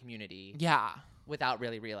finding my community. Yeah. Without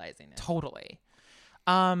really realizing it. Totally.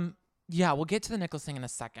 Yeah, we'll get to the Nicholas thing in a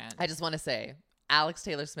second. I just want to say, Alex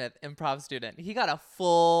Taylor Smith, improv student, he got a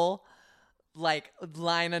full like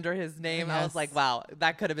line under his name. I was Yes. like, wow,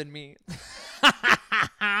 that could have been me.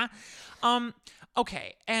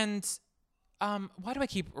 Okay, and why do I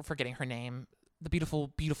keep forgetting her name? The beautiful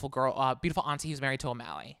girl, beautiful auntie who's married to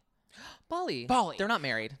O'Malley. Bolly. Bolly. They're not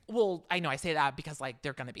married. Well, I know I say that because like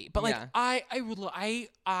they're gonna be, but like Yeah.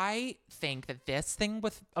 I think that this thing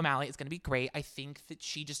with O'Malley is gonna be great. I think that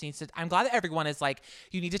she just needs to. I'm glad that everyone is like,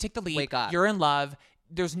 you need to take the leap. Wake up. You're in love.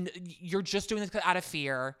 You're just doing this out of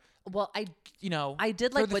fear. Well, I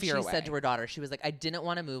did throw like the what she fear said away. to her daughter. She was like, I didn't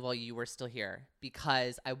want to move while you were still here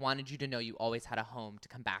because I wanted you to know you always had a home to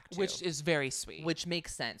come back to. Which is very sweet. Which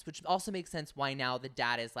makes sense. Which also makes sense why now the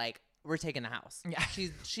dad is like, we're taking the house. Yeah.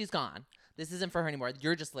 She's gone. This isn't for her anymore.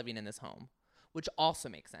 You're just living in this home, which also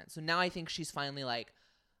makes sense. So now I think she's finally like,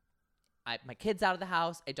 my kid's out of the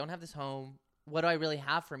house. I don't have this home. What do I really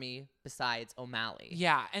have for me besides O'Malley?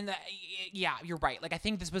 Yeah, and yeah, you're right. Like, I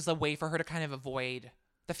think this was a way for her to kind of avoid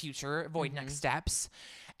the future, avoid next steps.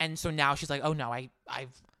 And so now she's like, oh no,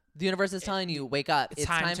 The universe is telling you, wake up. it's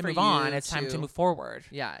time to for move you on. It's time to move forward.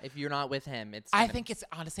 Yeah, if you're not with him, it's. I think it's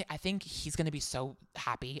honestly, I think he's gonna be so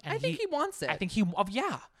happy. And I think he wants it. I think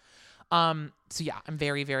yeah. So yeah, I'm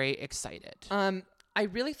very, very excited. I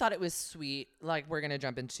really thought it was sweet. Like, we're gonna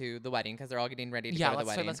jump into the wedding because they're all getting ready to go to the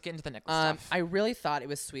wedding. Let's get into the Nicholas stuff. I really thought it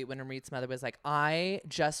was sweet when Amit's mother was like, I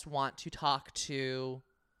just want to talk to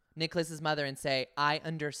Nicholas's mother and say, I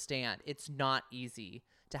understand. It's not easy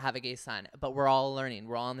to have a gay son, but we're all learning.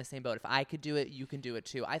 We're all in the same boat. If I could do it, you can do it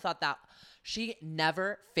too. I thought that she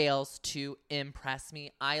never fails to impress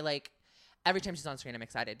me. Every time she's on screen, I'm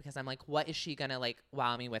excited because I'm like, what is she gonna like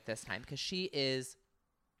wow me with this time? Because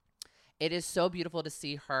it is so beautiful to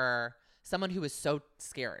see her, someone who is so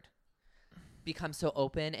scared, become so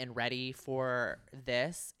open and ready for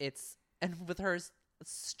this. And with her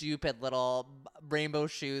stupid little rainbow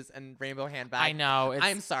shoes and rainbow handbag. I know.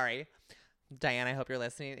 I'm sorry. Diane, I hope you're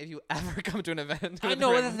listening. If you ever come to an event. I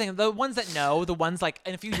know that's the thing. The ones that know, the ones like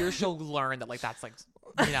in a few years she'll learn that like that's like,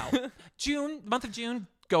 month of June,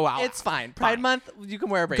 go out. It's fine. Pride Month, you can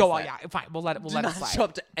wear a bracelet. Go out, yeah, fine. We'll let it Do not slide. show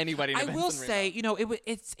up to anybody. I will say,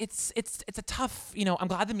 it's a tough. I'm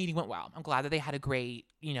glad the meeting went well. I'm glad that they had a great,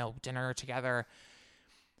 dinner together.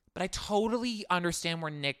 But I totally understand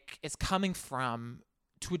where Nick is coming from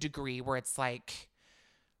to a degree where it's like,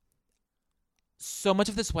 so much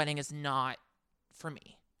of this wedding is not for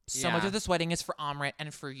me. So much Yeah. of this wedding is for Amrit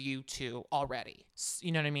and for you too already.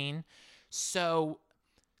 You know what I mean? So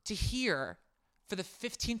to hear for the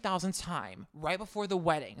 15,000th time right before the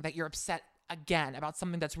wedding that you're upset again about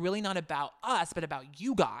something that's really not about us, but about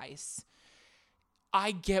you guys,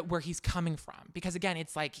 I get where he's coming from. Because again,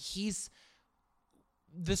 it's like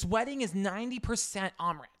this wedding is 90%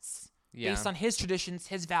 Amrit's. Yeah. Based on his traditions,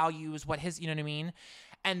 his values, you know what I mean?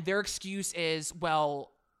 And their excuse is,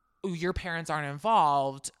 well, your parents aren't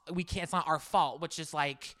involved. It's not our fault, which is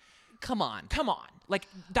like, come on. Like,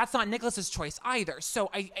 that's not Nicholas's choice either.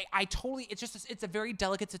 So I totally, it's a very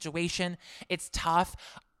delicate situation. It's tough.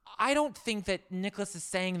 I don't think that Nicholas is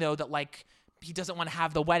saying though that like, he doesn't want to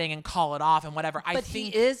have the wedding and call it off and whatever. But he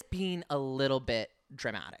is being a little bit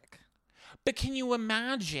dramatic. But can you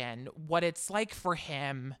imagine what it's like for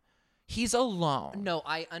him? He's alone. No,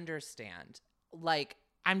 I understand. Like,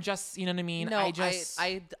 I'm just, you know what I mean? no,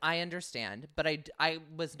 I understand, but I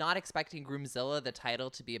was not expecting Groomzilla, the title,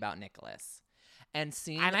 to be about Nicholas. And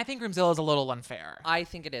seeing, And I think Groomzilla is a little unfair. I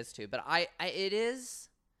think it is too, but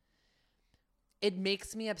it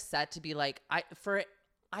makes me upset to be like, I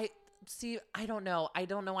don't know. I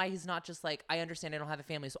don't know why he's not just like, I understand I don't have a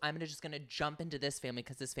family, so I'm just going to jump into this family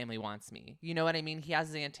because this family wants me. You know what I mean? He has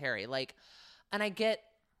his Aunt Terry. Like, and I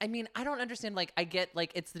don't understand. Like, I get,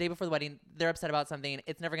 like, it's the day before the wedding. They're upset about something.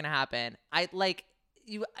 It's never going to happen. I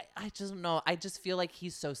just don't know. I just feel like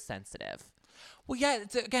he's so sensitive. Well, yeah,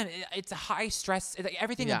 it's a high stress.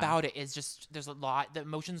 Everything about it is just, there's a lot. The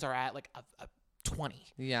emotions are at like a 20.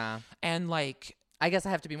 Yeah. And like, I guess I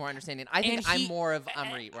have to be more understanding. I think I'm more of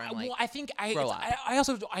Amrit, where I'm like, well, I think grow up. I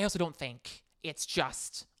also don't think it's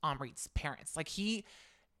just Amrit's parents. Like he's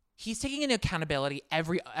taking into accountability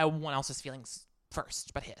everyone else's feelings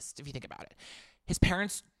first, but his. If you think about it, his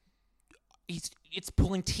parents. It's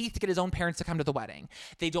pulling teeth to get his own parents to come to the wedding.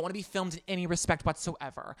 They don't want to be filmed in any respect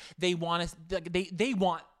whatsoever. They want they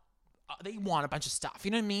want a bunch of stuff.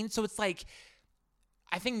 You know what I mean? So it's like,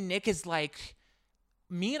 I think Nick is like,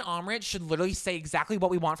 me and Amrit should literally say exactly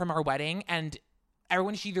what we want from our wedding, and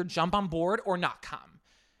everyone should either jump on board or not come.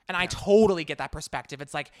 And I totally get that perspective.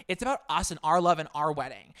 It's like, it's about us and our love and our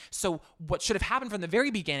wedding. So what should have happened from the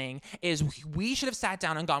very beginning is we should have sat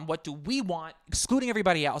down and gone, what do we want, excluding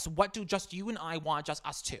everybody else? What do just you and I want, just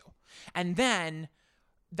us two? And then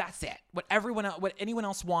that's it. What anyone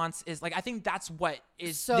else wants is like, I think that's what Nick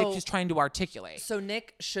is trying to articulate. So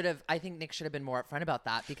I think Nick should have been more upfront about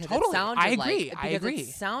that, because totally. it sounded I agree. It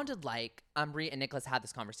sounded like Amrit and Nicholas had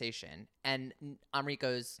this conversation, and Amrit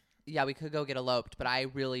goes, yeah, we could go get eloped, but I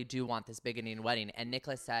really do want this big Indian wedding. And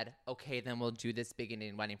Nicholas said, okay, then we'll do this big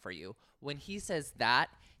Indian wedding for you. When he says that,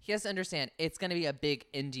 he has to understand it's going to be a big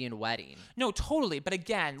Indian wedding. No, totally. But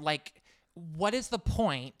again, like, what is the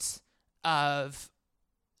point of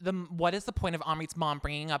Amrit's mom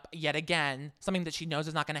bringing up yet again something that she knows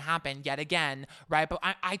is not going to happen yet again, right? But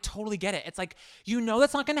I totally get it. It's like,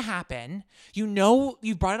 that's not going to happen.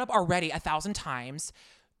 You brought it up already 1,000 times.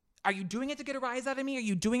 Are you doing it to get a rise out of me? Are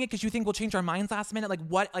you doing it because you think we'll change our minds last minute? Like,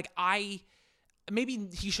 what? Like, maybe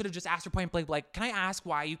he should have just asked her point blank, like, can I ask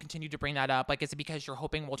why you continue to bring that up? Like, is it because you're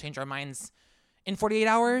hoping we'll change our minds in 48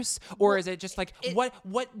 hours? Or is it just like,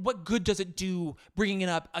 what good does it do bringing it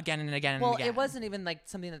up again and again and again? Well, it wasn't even like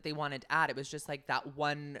something that they wanted to add. It was just like that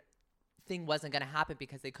one thing wasn't going to happen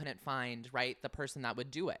because they couldn't find, right, the person that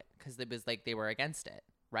would do it, because it was like they were against it,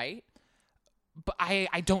 right? But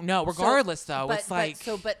I don't know. Regardless,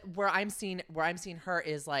 but where I'm seeing her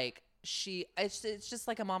is like, it's just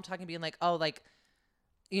like a mom talking, being like, oh, like,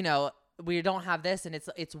 we don't have this, and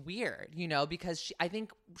it's weird, because I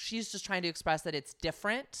think she's just trying to express that it's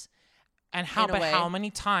different. And how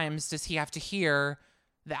many times does he have to hear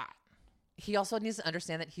that? He also needs to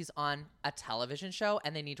understand that he's on a television show,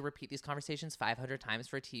 and they need to repeat these conversations 500 times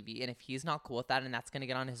for TV. And if he's not cool with that, and that's going to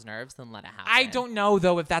get on his nerves, then let it happen. I don't know,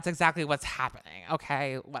 though, if that's exactly what's happening.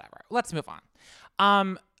 Okay, whatever. Let's move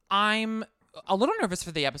on. I'm a little nervous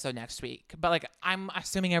for the episode next week, but like, I'm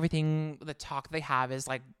assuming everything, the talk they have is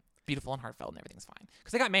like beautiful and heartfelt and everything's fine,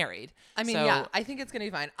 because they got married. I mean, yeah, I think it's going to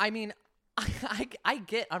be fine. I mean, I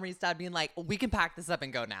get Amrit's dad being like, we can pack this up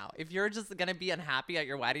and go now. If you're just going to be unhappy at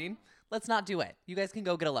your wedding, let's not do it. You guys can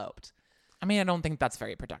go get eloped. I mean, I don't think that's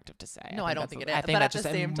very productive to say. No, I don't think it is. I think that's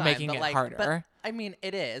just making it harder. But, I mean,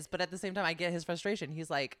 it is. But at the same time, I get his frustration. He's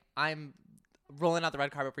like, I'm rolling out the red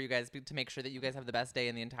carpet for you guys to make sure that you guys have the best day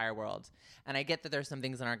in the entire world. And I get that there's some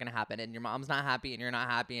things that aren't going to happen. And your mom's not happy, and you're not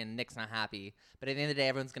happy, and Nick's not happy. But at the end of the day,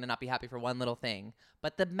 everyone's going to not be happy for one little thing.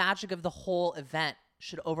 But the magic of the whole event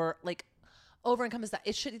should over-encompass that.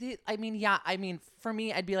 It should, I mean, for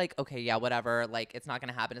me, I'd be like, okay, yeah, whatever. Like, it's not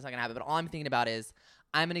going to happen. It's not going to happen. But all I'm thinking about is,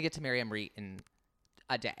 I'm going to get to marry Amrit in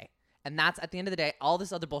a day. And that's, at the end of the day, all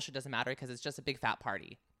this other bullshit doesn't matter, because it's just a big fat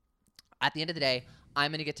party. At the end of the day,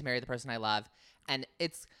 I'm going to get to marry the person I love. And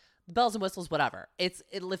it's bells and whistles, whatever.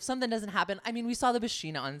 If something doesn't happen, I mean, we saw the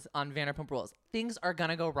Bashina on Vanderpump Rules. Things are going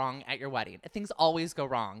to go wrong at your wedding. Things always go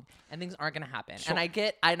wrong, and things aren't going to happen. Sure. And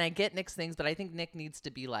I get Nick's things, but I think Nick needs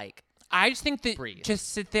to be like, I just think that breathe. Just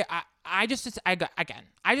sit there. I just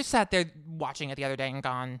sat there watching it the other day and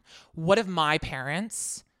gone, what if my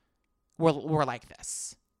parents were like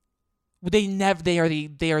this? They are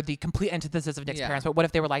the complete antithesis of Nick's parents. But what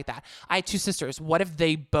if they were like that? I had 2 sisters. What if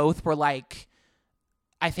they both were like,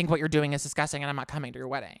 I think what you're doing is disgusting, and I'm not coming to your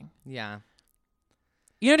wedding? Yeah.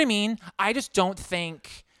 You know what I mean? I just don't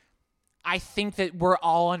think. I think that we're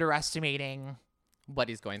all underestimating what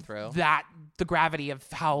he's going through. The gravity of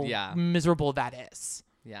how miserable that is.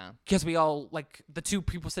 Yeah. Because we all, like, the 2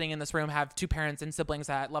 people sitting in this room have 2 parents and siblings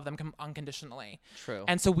that love them unconditionally. True.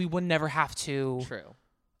 And so we would never have to. True.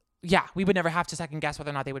 Yeah, we would never have to second guess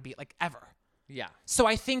whether or not they would be, like, ever. Yeah. So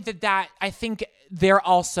I think I think they're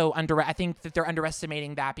also I think that they're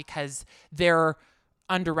underestimating that because they're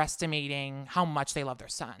underestimating how much they love their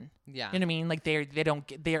son. Yeah. You know what I mean? Like they're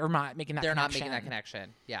not making that They're connection. not making that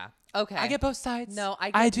connection. Yeah. Okay. I get both sides. No,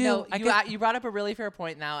 I do. No, I you brought up a really fair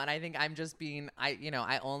point now, and I think I'm just being,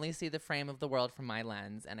 I only see the frame of the world from my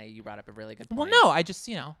lens, and you brought up a really good point. Well, no, I just,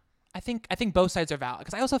 I think both sides are valid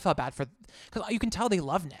because I also felt bad because you can tell they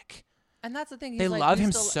love Nick. And that's the thing. They love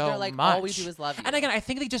him so they're like, much. all we do is love you. And again, I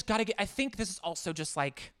think they just got to I think this is also just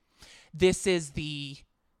like, this is the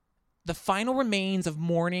final remains of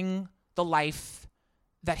mourning the life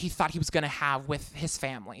that he thought he was going to have with his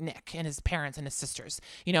family, Nick, and his parents and his sisters.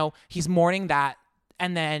 He's mourning that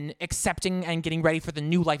and then accepting and getting ready for the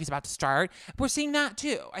new life he's about to start. We're seeing that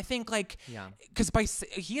too. I think because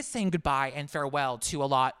he is saying goodbye and farewell to a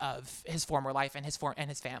lot of his former life and his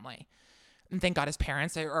family. And thank God his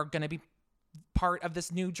parents are going to be part of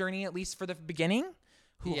this new journey, at least for the beginning,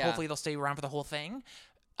 hopefully they'll stay around for the whole thing.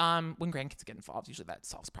 When grandkids get involved, usually that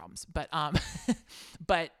solves problems.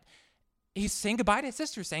 But he's saying goodbye to his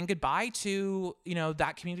sister, saying goodbye to,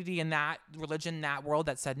 that community and that religion, that world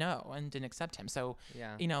that said no and didn't accept him. So,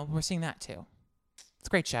 we're seeing that too. It's a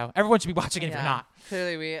great show. Everyone should be watching it if you're not.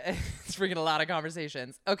 Clearly, it's freaking a lot of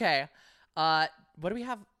conversations. Okay. What do we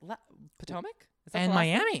have? Potomac? Is that And the last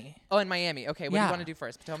Miami. one? Oh, and Miami. Okay. What do you want to do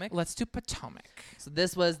first? Potomac? Let's do Potomac. So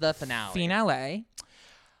this was the finale. Finale.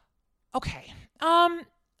 Okay.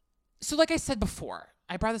 So like I said before,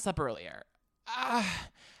 I brought this up earlier. I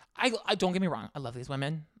don't get me wrong. I love these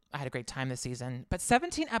women. I had a great time this season. But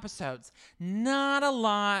 17 episodes, not a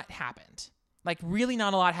lot happened. Like really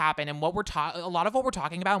not a lot happened. And a lot of what we're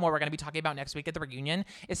talking about and what we're going to be talking about next week at the reunion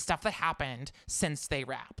is stuff that happened since they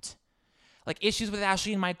wrapped. Like issues with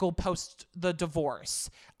Ashley and Michael post the divorce,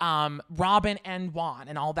 Robin and Juan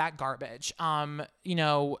and all that garbage.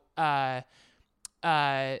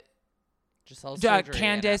 Giselle's surgery.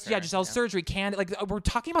 Candace, Giselle's surgery. We're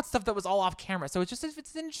talking about stuff that was all off camera. So it's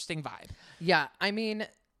an interesting vibe. Yeah, I mean,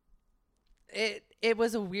 it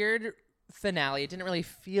was a weird finale. It didn't really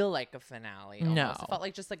feel like a finale. Almost. No, it felt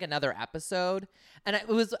like just like another episode. And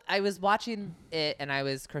I was watching it and I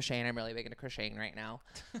was crocheting. I'm really big into crocheting right now.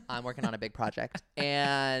 I'm working on a big project,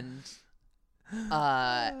 and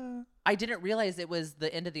I didn't realize it was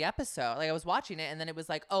the end of the episode. Like I was watching it and then it was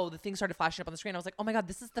like, oh, the thing started flashing up on the screen. I was like, oh my God,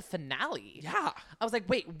 this is the finale. Yeah. I was like,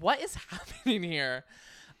 wait, what is happening here?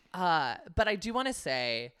 But I do want to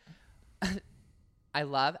say, I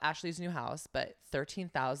love Ashley's new house, but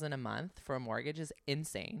 $13,000 a month for a mortgage is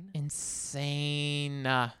insane. Insane.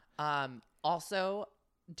 Also,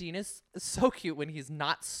 Dean is so cute when he's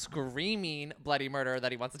not screaming bloody murder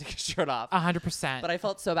that he wants to take his shirt off. 100%. But I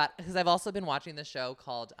felt so bad because I've also been watching this show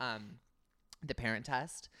called The Parent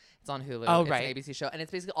Test. It's on Hulu. Oh, it's right. an ABC show. And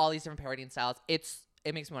it's basically all these different parenting styles. It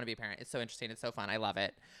makes me want to be a parent. It's so interesting. It's so fun. I love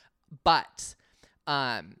it. But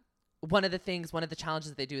one of the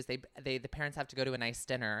challenges that they do is the parents have to go to a nice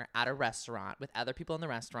dinner at a restaurant with other people in the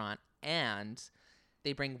restaurant, and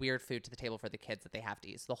they bring weird food to the table for the kids that they have to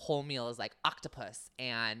eat. So the whole meal is like octopus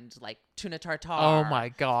and like tuna tartare. Oh my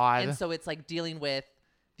God. And so it's like dealing with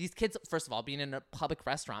these kids, first of all, being in a public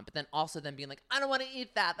restaurant, but then also them being like, I don't want to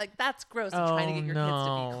eat that. Like, that's gross. And trying to get your kids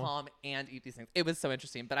to be calm and eat these things. It was so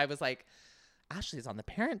interesting. But I was like, Ashley's on the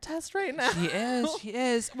parent test right now. She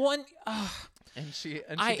is. One. And she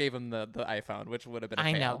gave him the iPhone, which would have been a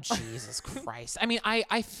fail. I know. Jesus Christ. I mean,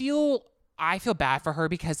 I feel bad for her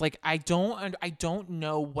because like I don't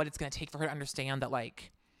know what it's gonna take for her to understand that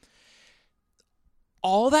like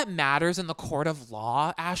all that matters in the court of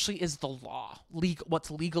law, Ashley, is the law. What's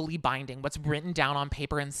legally binding, what's written down on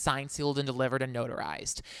paper and signed, sealed, and delivered and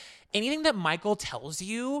notarized. Anything that Michael tells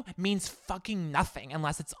you means fucking nothing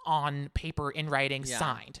unless it's on paper, in writing,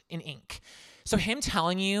 signed, in ink. So him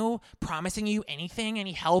telling you, promising you anything,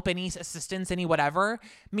 any help, any assistance, any whatever,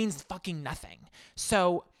 means fucking nothing.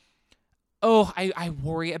 So, I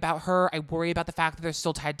worry about her. I worry about the fact that they're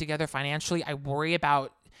still tied together financially. I worry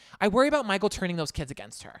about Michael turning those kids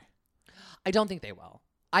against her. I don't think they will.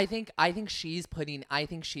 I think she's going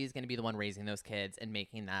to be the one raising those kids and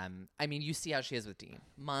making them. I mean, you see how she is with Dean,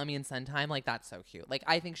 mommy and son time. Like, that's so cute. Like,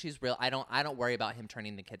 I think she's real. I don't worry about him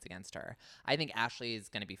turning the kids against her. I think Ashley is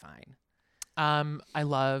going to be fine. I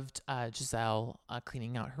loved Giselle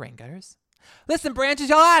cleaning out her rain gutters. Listen, Branches,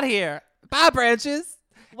 y'all out here. Bye, Branches.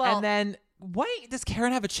 Well, and then why does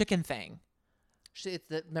Karen have a chicken thing?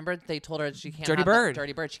 Remember they told her she can't dirty have bird.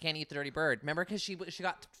 Dirty bird. She can't eat the dirty bird. Remember, because she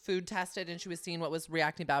got food tested and she was seeing what was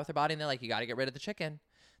reacting bad with her body, and they're like, you got to get rid of the chicken.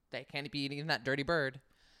 They can't be eating that dirty bird.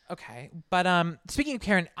 Okay, but speaking of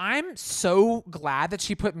Karen, I'm so glad that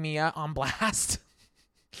she put Mia on blast.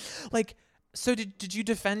 Like, so did you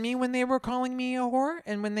defend me when they were calling me a whore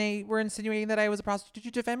and when they were insinuating that I was a prostitute? Did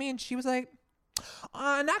you defend me? And she was like,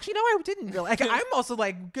 and actually, no, I didn't really. Like, I'm also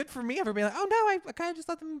like, good for me for being like, oh no, I kind of just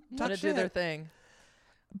let them talk to shit. do their thing.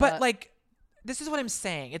 But like, this is what I'm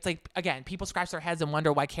saying. It's like, again, people scratch their heads and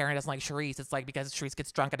wonder why Karen doesn't like Charisse. It's like because Charisse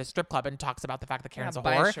gets drunk at a strip club and talks about the fact that Karen's a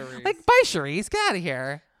bye, whore. Charisse. Like, bye, Charisse, get out of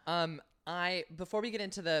here. Before we get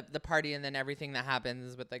into the party and then everything that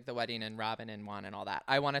happens with like the wedding and Robin and Juan and all that,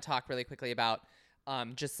 I want to talk really quickly about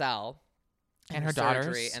Giselle And her surgery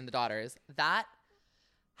daughters. and the daughters. That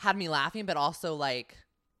had me laughing, but also like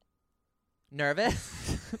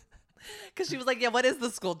nervous because she was like, "Yeah, what is the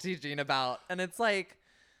school teaching about?" And it's like,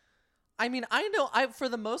 I mean, I for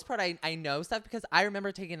the most part I know stuff because I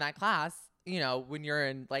remember taking that class. You know, when you're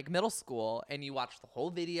in like middle school and you watch the whole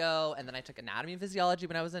video, and then I took anatomy and physiology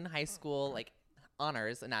when I was in high school, like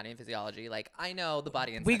honors anatomy and physiology. Like I know the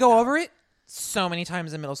body. We go over it so many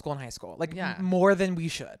times in middle school and high school, like more than we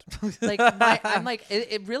should. Like I'm like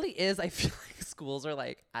it really is. I feel like schools are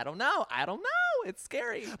like I don't know. It's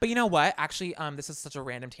scary. But you know what? Actually, this is such a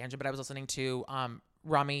random tangent, but I was listening to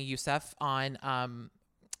Rami Youssef on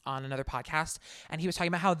another podcast, and he was talking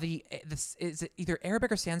about how this is either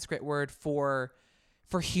Arabic or Sanskrit word for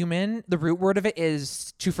human. The root word of it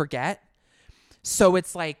is to forget. So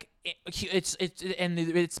it's like it's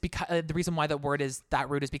because the reason why that root is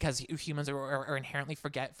because humans are inherently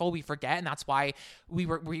forgetful. We forget, and that's why we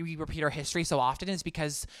repeat our history so often. Is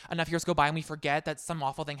because enough years go by and we forget that some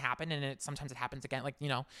awful thing happened, and sometimes it happens again. Like, you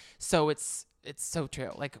know, so it's so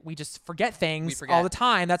true. Like, we just forget things all the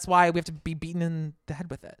time. That's why we have to be beaten in the head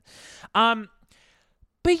with it.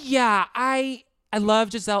 But yeah, I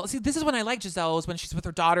love Giselle. See, this is when I like Giselle, is when she's with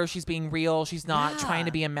her daughter. She's being real. She's not trying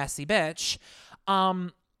to be a messy bitch.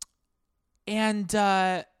 And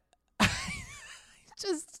I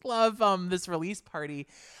just love this release party.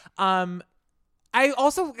 I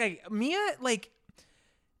also Mia, like,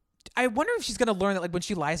 I wonder if she's gonna learn that, like, when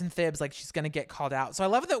she lies and fibs, like, she's gonna get called out. So I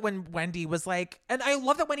love that when Wendy was like, and I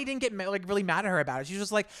love that Wendy didn't get like really mad at her about it. She was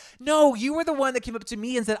just like, no, you were the one that came up to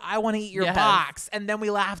me and said, I want to eat your box, and then we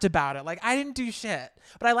laughed about it. Like, I didn't do shit.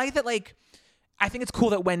 But I like that, like, I think it's cool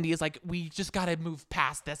that Wendy is like, we just got to move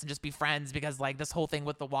past this and just be friends, because like this whole thing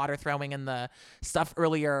with the water throwing and the stuff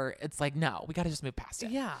earlier, it's like, no, we got to just move past it.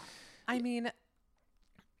 Yeah. I mean,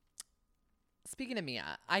 speaking of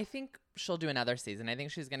Mia, I think she'll do another season. I think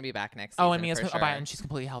she's going to be back next season. Oh, and Mia's sure. and she's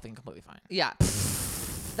completely healthy and completely fine. Yeah.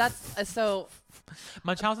 That's so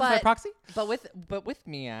Munchausen by proxy. But with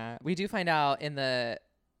Mia, we do find out in the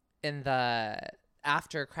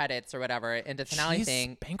after credits or whatever, in the finale She's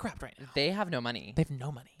thing, bankrupt right now. they have no money. They have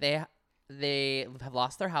no money. They have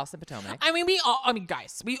lost their house in Potomac. I mean,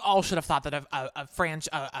 guys, we all should have thought that a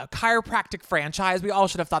chiropractic franchise, we all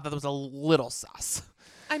should have thought that was a little sus.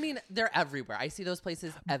 I mean, they're everywhere. I see those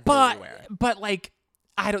places everywhere. But like,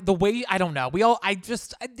 I don't know.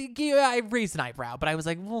 I raised an eyebrow, but I was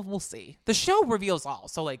like, well, we'll see. The show reveals all.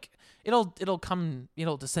 So like, it'll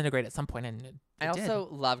disintegrate at some point, and I also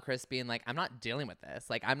love Chris being like, I'm not dealing with this.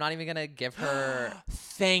 Like, I'm not even going to give her.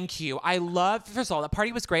 Thank you. First of all, the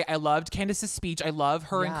party was great. I loved Candace's speech. I love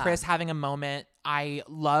her and Chris having a moment. I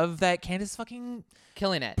love that Candace fucking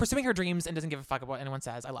killing it, pursuing her dreams and doesn't give a fuck about what anyone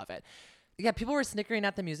says. I love it. Yeah, people were snickering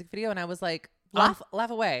at the music video, and I was like, laugh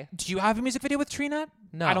away. Do you have a music video with Trina?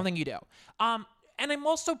 No. I don't think you do. And I'm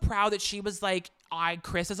also proud that she was like,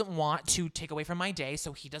 Chris doesn't want to take away from my day,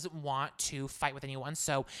 so he doesn't want to fight with anyone.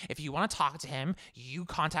 So if you want to talk to him, you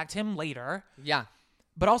contact him later. Yeah.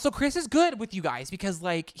 But also, Chris is good with you guys because,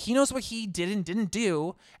 like, he knows what he did and didn't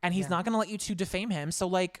do, and he's not going to let you two defame him. So,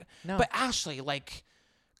 like, no. But Ashley, like,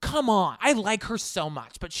 come on. I like her so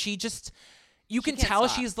much, but she just... You can tell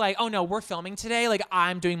she's like, oh no, we're filming today. Like,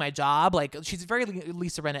 I'm doing my job. Like, she's very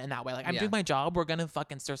Lisa Rinna in that way. Like, I'm doing my job. We're gonna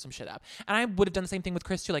fucking stir some shit up. And I would have done the same thing with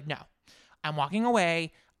Chris too. Like, no, I'm walking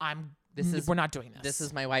away. We're not doing this. This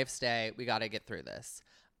is my wife's day. We got to get through this.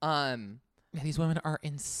 These women are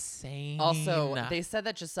insane. Also, they said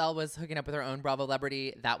that Giselle was hooking up with her own Bravo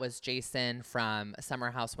celebrity. That was Jason from Summer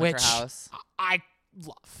House, Winter House. I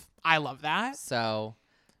love that. So.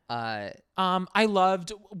 I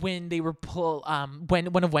loved when they were when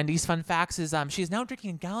one of Wendy's fun facts is she's now drinking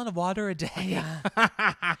a gallon of water a day.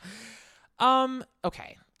 Yeah.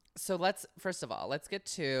 Okay. So let's get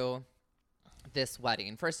to this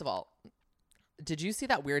wedding. First of all, did you see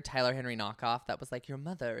that weird Tyler Henry knockoff that was like, your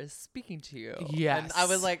mother is speaking to you? Yes. And I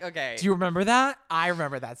was like, okay. Do you remember that? I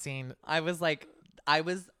remember that scene. I was like,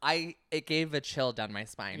 it gave a chill down my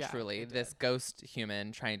spine, truly. This ghost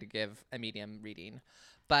human trying to give a medium reading.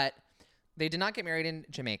 But They did not get married in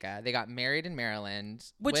Jamaica. They got married in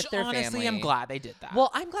Maryland Which with their honestly, family. I'm glad they did that. Well,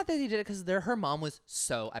 I'm glad that they did it because her mom was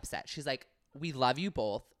so upset. She's like, "We love you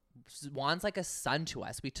both. Juan's like a son to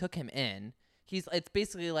us. We took him in. It's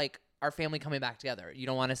basically like our family coming back together. You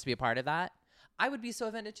don't want us to be a part of that?" I would be so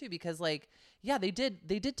offended too because like, yeah, they did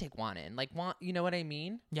take Juan in. Like, Juan, you know what I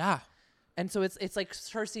mean? yeah. And so it's like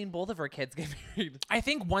her seeing both of her kids get married. I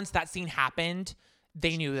think once that scene happened,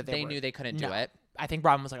 they knew that They knew they couldn't do No. it. I think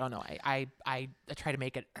Robin was like, "Oh no, I try to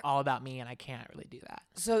make it all about me, and I can't really do that."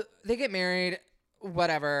 So they get married,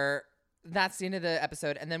 whatever. That's the end of the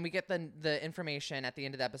episode. And then we get the information at the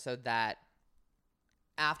end of the episode that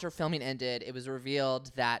after filming ended, it was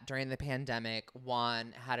revealed that during the pandemic,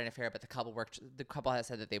 Juan had an affair, but the couple has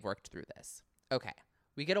said that they've worked through this. Okay.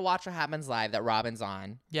 We get to watch What Happens Live that Robin's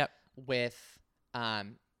on Yep. with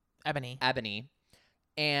Ebony.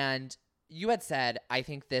 And you had said, I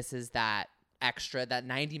think this is that extra, that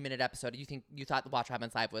 90-minute episode. You thought the Watch What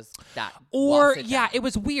Happens Live was that, Or Lost It yeah, Down. it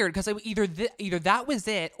was weird because either that was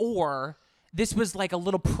it, or this was like a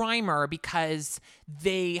little primer because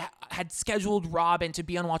they had scheduled Robin to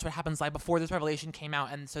be on Watch What Happens Live before this revelation came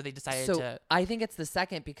out, and so they decided So to. I think it's the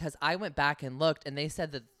second because I went back and looked, and they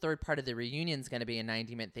said the third part of the reunion is going to be a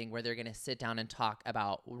 90-minute thing where they're going to sit down and talk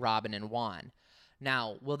about Robin and Juan.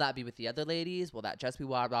 Now, will that be with the other ladies? Will that just be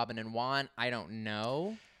Robin and Juan? I don't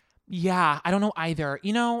know. Yeah, I don't know either.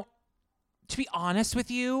 You know, to be honest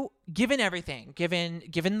with you, given everything,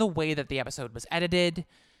 given the way that the episode was edited,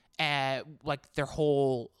 like their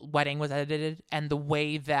whole wedding was edited, and the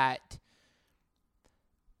way that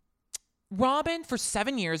Robin, for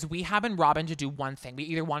 7 years, we have been Robin to do one thing. We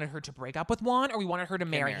either wanted her to break up with Juan or we wanted her to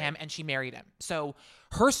marry him, and she married him. So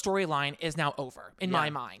her storyline is now over in my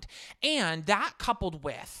mind. And that coupled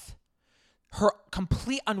with her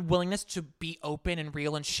complete unwillingness to be open and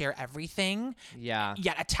real and share everything, Yeah.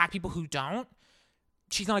 yet attack people who don't,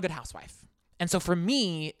 she's not a good housewife. And so for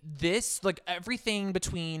me, this, like everything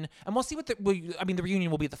between, and we'll see what the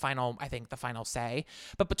reunion will be the final say,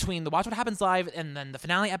 but between the Watch What Happens Live and then the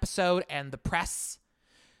finale episode and the press,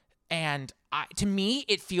 and to me,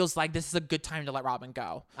 it feels like this is a good time to let Robin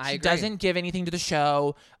go. I She agree. doesn't give anything to the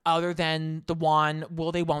show other than the one,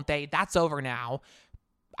 will they, won't they? That's over now.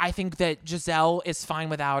 I think that Giselle is fine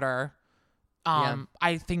without her.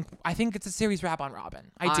 I think it's a series wrap on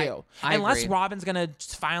Robin. I do. I Unless agree. Robin's gonna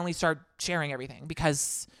finally start sharing everything,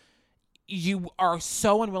 because you are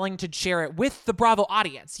so unwilling to share it with the Bravo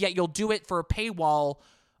audience, yet you'll do it for a paywall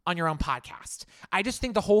on your own podcast. I just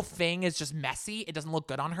think the whole thing is just messy. It doesn't look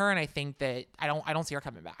good on her, and I think that I don't see her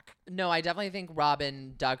coming back. No, I definitely think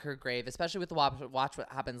Robin dug her grave, especially with the Watch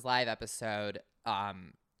What Happens Live episode.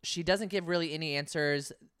 She doesn't give really any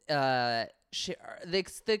answers. The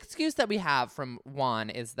excuse that we have from Juan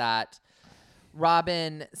is that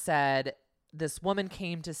Robin said this woman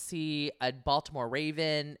came to see a Baltimore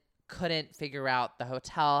Raven, couldn't figure out the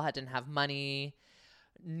hotel, didn't have money,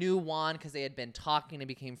 knew Juan because they had been talking and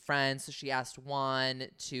became friends. So she asked Juan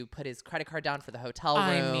to put his credit card down for the hotel room.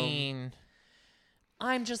 I mean,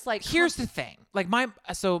 I'm just like, here's the thing. Like my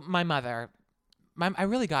mother, I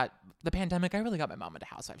really got the pandemic. I really got my mom into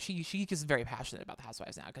Housewives. She is very passionate about the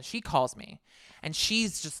Housewives now, because she calls me and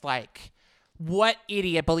she's just like, what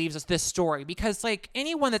idiot believes us this story? Because like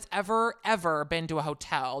anyone that's ever been to a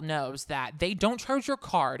hotel knows that they don't charge your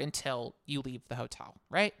card until you leave the hotel,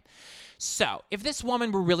 right? So if this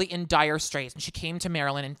woman were really in dire straits and she came to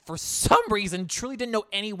Maryland and for some reason truly didn't know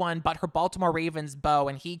anyone but her Baltimore Ravens beau,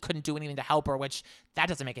 and he couldn't do anything to help her, which that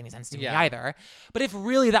doesn't make any sense to me either. But if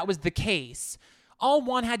really that was the case, all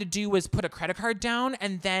Juan had to do was put a credit card down,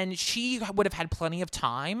 and then she would have had plenty of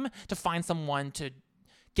time to find someone to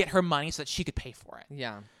get her money so that she could pay for it.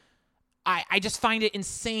 yeah. I just find it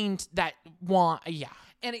insane that Juan,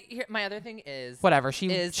 And here, my other thing is whatever. Is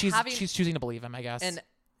She's having- choosing to believe him, I guess. And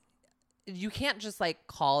you can't just like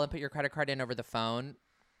call and put your credit card in over the phone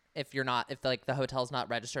if the hotel's not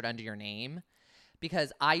registered under your name.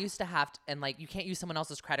 Because I used to have to, and like you can't use someone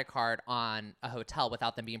else's credit card on a hotel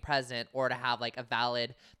without them being present, or to have like a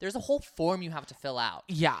valid, there's a whole form you have to fill out.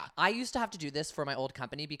 yeah. I used to have to do this for my old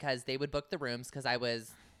company because they would book the rooms because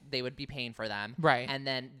they would be paying for them. Right. And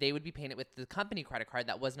then they would be paying it with the company credit card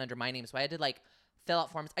that wasn't under my name. So I had to like fill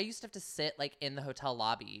out forms. I used to have to sit like in the hotel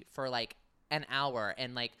lobby for like an hour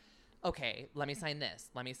and like, okay, let me sign this.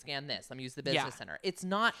 Let me scan this. Let me use the business center. It's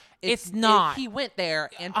not. He went there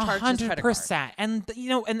and charged his credit card. 100%. And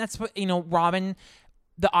and that's what, Robin,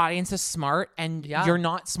 the audience is smart, and you're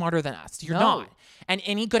not smarter than us. You're No. not. And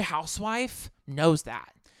any good housewife knows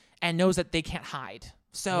that, and knows that they can't hide.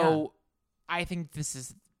 So I think this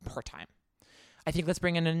is her time. I think let's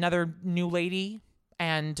bring in another new lady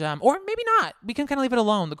And or maybe not. We can kind of leave it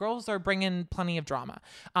alone. The girls are bringing plenty of drama.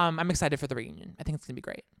 I'm excited for the reunion. I think it's gonna be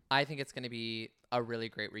great. I think it's going to be a really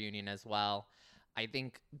great reunion as well. I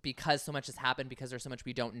think because so much has happened, because there's so much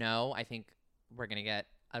we don't know, I think we're going to get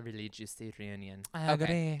a really juicy reunion. I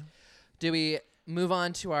agree. Do we move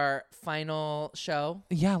on to our final show?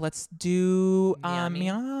 Yeah, let's do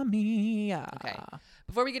Miami. Miami. Yeah. Okay.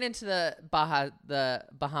 Before we get into the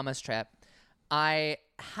Bahamas trip, I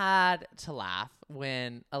had to laugh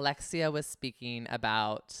when Alexia was speaking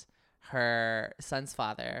about her son's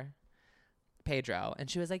father, Pedro. And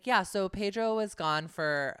she was like, yeah, so Pedro was gone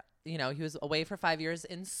for, he was away for 5 years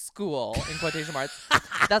in school, in quotation marks.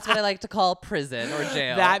 That's what I like to call prison or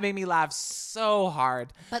jail. That made me laugh so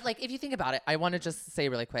hard. But like, if you think about it, I want to just say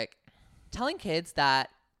really quick, telling kids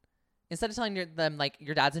that instead of telling them like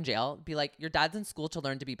your dad's in jail, be like, your dad's in school to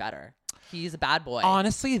learn to be better. He's a bad boy.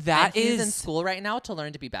 Honestly, that and is he's in school right now to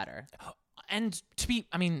learn to be better. And to be,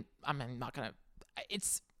 I'm not gonna.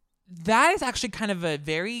 That is actually kind of a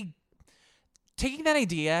very taking that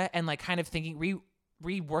idea and like kind of thinking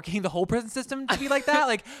reworking the whole prison system to be like that.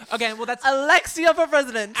 Like again, well, that's Alexia for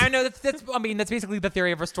president. I know that's basically the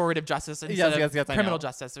theory of restorative justice instead of criminal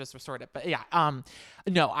justice. It was restorative, but yeah.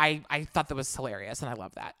 No, I thought that was hilarious, and I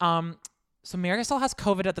love that. So Marisol has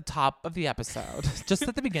COVID at the top of the episode, just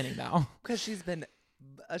at the beginning though, because she's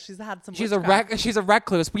had some. She's witchcraft. She's a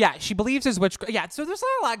recluse. But yeah, she believes there's witchcraft. Yeah, so there's not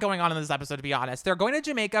a lot going on in this episode, to be honest. They're going to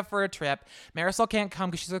Jamaica for a trip. Marisol can't come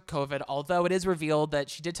because she's with COVID. Although it is revealed that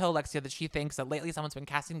she did tell Alexia that she thinks that lately someone's been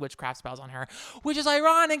casting witchcraft spells on her, which is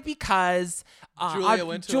ironic because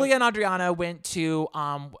Julia and Adriana went to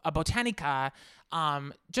a Botanica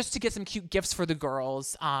just to get some cute gifts for the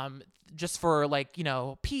girls. Just for like,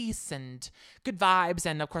 peace and good vibes.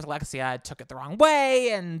 And of course, Alexia took it the wrong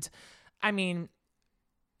way. And I mean,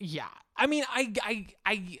 yeah. I mean,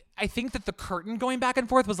 I think that the curtain going back and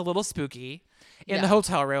forth was a little spooky in the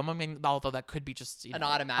hotel room. I mean, although that could be just an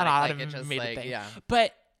automatic thing. Yeah.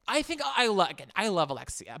 But I think I love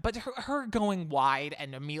Alexia, but her going wide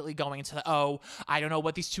and immediately going to I don't know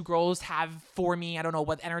what these two girls have for me. I don't know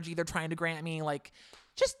what energy they're trying to grant me. Like,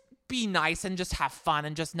 just be nice and just have fun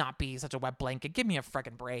and just not be such a wet blanket. Give me a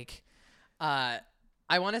freaking break. I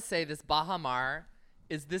want to say this Bahamar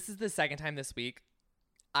this is the second time this week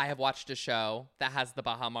I have watched a show that has the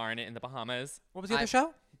Bahamar in it in the Bahamas. What was the other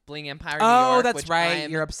show? Bling Empire New York. Oh, that's right.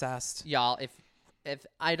 You're obsessed. Y'all, if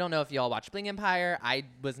I don't know if y'all watch Bling Empire. I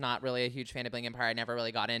was not really a huge fan of Bling Empire. I never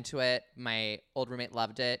really got into it. My old roommate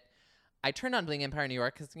loved it. I turned on Bling Empire New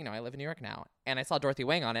York because, I live in New York now. And I saw Dorothy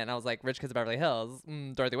Wang on it. And I was like, Rich Kids of Beverly Hills,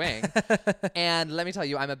 Dorothy Wang. And let me tell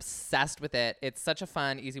you, I'm obsessed with it. It's such a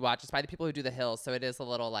fun, easy watch. It's by the people who do The Hills. So it is a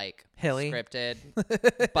little like hilly scripted.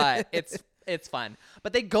 But it's fun.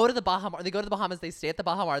 But they go to the Bahamas. They go to the Bahamas. They stay at the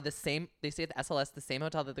Bahamar. They stay at the SLS, the same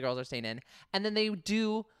hotel that the girls are staying in. And then they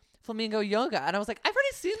do flamingo yoga. And I was like, I've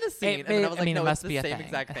already seen this scene. And then I was like, no, it must it's be the a same thing.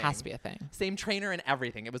 exact It thing. has to be a thing. Same trainer and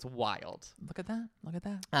everything. It was wild. Look at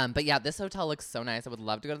that. But yeah, this hotel looks so nice. I would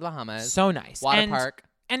love to go to the Bahamas. So nice. Water park.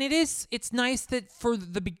 And it's nice that for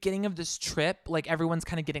the beginning of this trip, like everyone's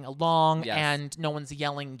kind of getting along and no one's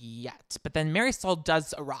yelling yet. But then Marisol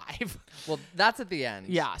does arrive. Well, that's at the end.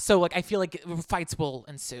 Yeah. So like I feel like fights will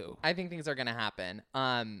ensue. I think things are gonna happen.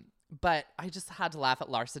 But I just had to laugh at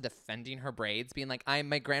Larsa defending her braids, being like,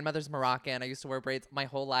 my grandmother's Moroccan. I used to wear braids my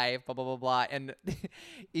whole life, blah, blah, blah, blah. And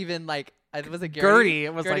even like, was it Gertie?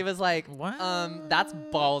 Gertie was like, what? That's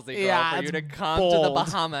ballsy, girl, for you to come to the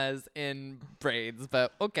Bahamas in braids.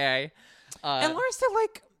 But okay. And Larsa,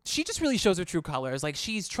 like, she just really shows her true colors. Like,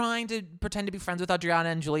 she's trying to pretend to be friends with Adriana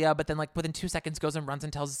and Julia, but then, like, within 2 seconds goes and runs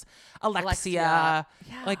and tells Alexia.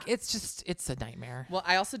 Yeah. Like, it's a nightmare. Well,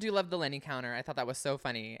 I also do love the Lenny counter. I thought that was so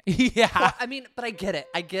funny. Yeah. Well, I mean, but I get it.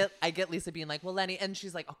 I get Lisa being like, well, Lenny, and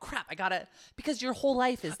she's like, oh crap, I gotta, because your whole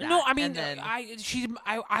life is that. No, I mean, and then,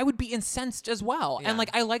 I would be incensed as well. Yeah. And like,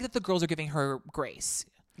 I like that the girls are giving her grace.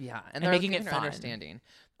 Yeah, and they're making it fun. Understanding.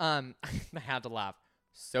 I had to laugh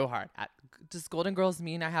so hard. Does Golden Girls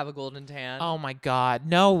mean I have a golden tan? Oh my God,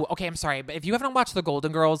 no. Okay, I'm sorry, but if you haven't watched the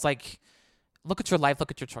Golden Girls, like, look at your life,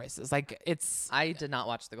 look at your choices. Like, it's. I did not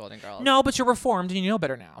watch the Golden Girls. No, but you're reformed and you know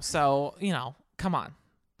better now. So come on.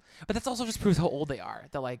 But that's also just proves how old they are.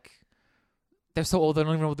 They're so old they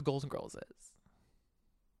don't even know what the Golden Girls is.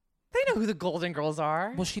 They know who the Golden Girls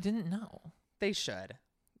are. Well, she didn't know. They should.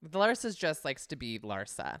 Larsa just likes to be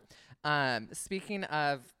Larsa. Speaking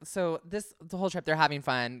of, the whole trip they're having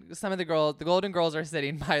fun. Some of the Golden Girls are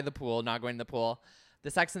sitting by the pool, not going to the pool. The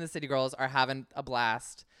Sex and the City girls are having a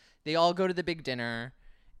blast. They all go to the big dinner,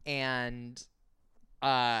 and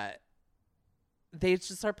they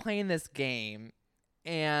just start playing this game,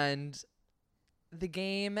 and the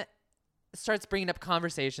game starts bringing up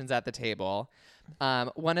conversations at the table.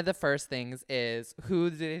 One of the first things is, who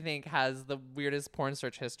do they think has the weirdest porn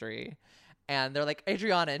search history? And they're like,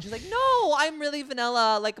 Adriana. And she's like, no, I'm really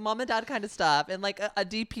vanilla, like mom and dad kind of stuff, and like a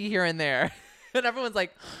DP here and there. And everyone's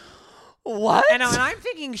like, what? And I'm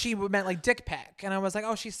thinking she meant like dick pic, and I was like,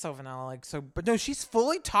 oh, she's so vanilla, like so. But no, she's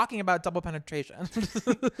fully talking about double penetration.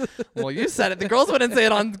 Well, you said it. The girls wouldn't say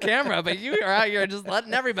it on camera, but you are out here just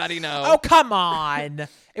letting everybody know. Oh, come on!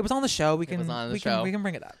 It was on the show. We can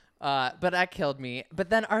bring it up. But that killed me.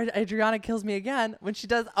 But then Adriana kills me again when she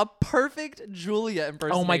does a perfect Julia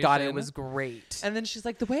impersonation. Oh my God, it was great. And then she's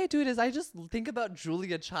like, the way I do it is I just think about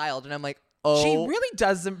Julia Child, and I'm like, oh. She really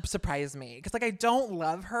does surprise me because like I don't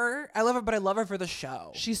love her. I love her, but I love her for the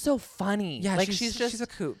show. She's so funny. Yeah, like she's a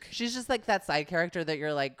kook. She's just like that side character that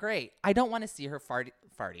you're like, great. I don't want to see her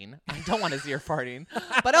farting. I don't want to see her farting,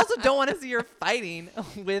 but I also don't want to see her fighting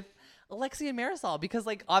with Alexia and Marisol, because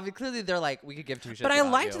like obviously clearly they're like, we could give two shits. But I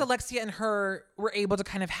about liked you. that Alexia and her were able to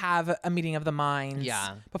kind of have a meeting of the minds.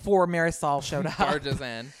 Yeah. Before Marisol showed up. Barges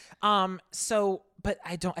in. But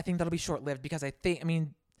I think that'll be short lived because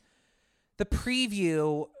the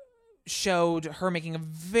preview showed her making a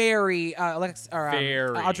very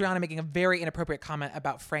Adriana making a very inappropriate comment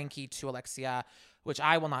about Frankie to Alexia, which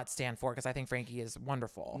I will not stand for because I think Frankie is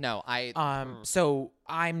wonderful. No, it's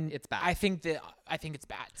bad. I think it's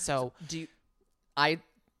bad. So do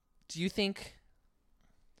you think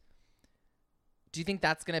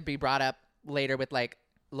that's gonna be brought up later with like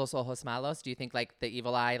Los Ojos Malos? Do you think like the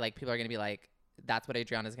evil eye, like people are gonna be like, that's what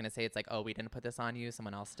Adriana's gonna say? It's like, oh, we didn't put this on you,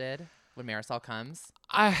 someone else did. When Marisol comes,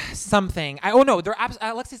 something.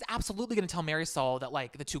 Alexia's absolutely gonna tell Marisol that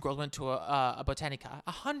like the two girls went to a Botanica.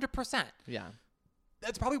 100%. Yeah.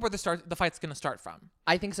 That's probably where the fight's gonna start from.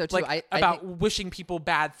 I think so too. Like about wishing people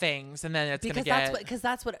bad things, and then it's gonna get because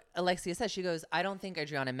that's what Alexia says. She goes, I don't think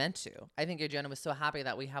Adriana meant to. I think Adriana was so happy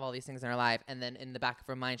that we have all these things in our life, and then in the back of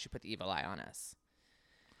her mind, she put the evil eye on us.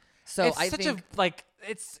 So it's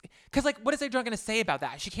it's because like, what is Adriana gonna say about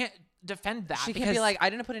that? She can't defend that. She can't be like, I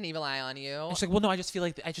didn't put an evil eye on you. And she's like, well, no, I just feel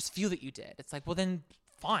that you did. It's like, well, then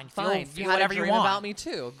fine. You had whatever you want about me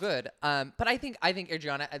too. Good. But I think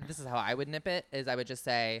Adriana, this is how I would nip it, is I would just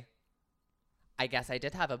say, I guess I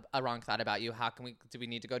did have a wrong thought about you. Do we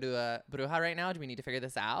need to go to a bruja right now? Do we need to figure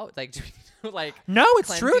this out? Like, do we need to, like, no,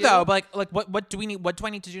 it's true you? though. But like what do I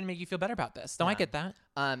need to do to make you feel better about this? No, I get that.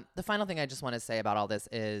 The final thing I just want to say about all this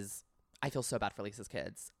is I feel so bad for Lisa's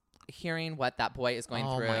kids. Hearing what that boy is going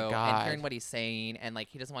through and hearing what he's saying, and like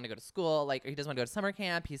he doesn't want to go to school, like he doesn't want to go to summer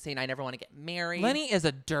camp. He's saying, I never want to get married. Lenny is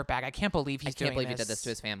a dirtbag. I can't believe he did this to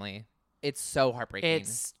his family. It's so heartbreaking.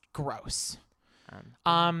 It's gross. Is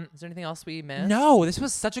there anything else we missed? No, this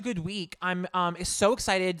was such a good week. I'm so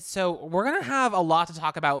excited. So we're gonna have a lot to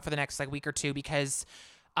talk about for the next like week or two because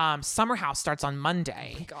Summer House starts on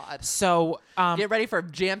Monday. Oh my God. So get ready for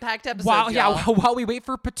jam-packed episodes. While we wait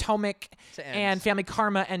for Potomac to and Family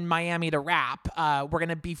Karma and Miami to wrap, we're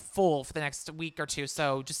gonna be full for the next week or two.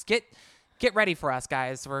 So just get ready for us,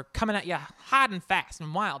 guys. We're coming at you hot and fast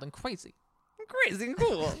and wild and crazy. Crazy and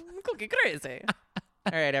cool. Cookie crazy.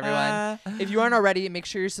 All right, everyone. If you aren't already, make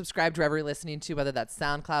sure you're subscribed wherever you're listening to, whether that's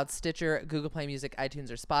SoundCloud, Stitcher, Google Play Music, iTunes,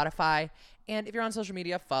 or Spotify. And if you're on social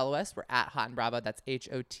media, follow us. We're at Hot and Bravo. That's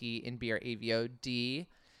HOT and BRAVOD.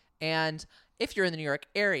 And if you're in the New York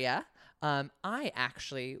area, I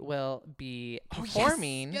actually will be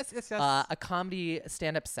performing a comedy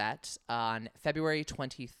stand-up set on February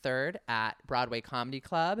 23rd at Broadway Comedy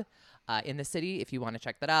Club in the city. If you want to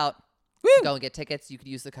check that out, go and get tickets. You could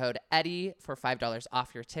use the code Eddie for $5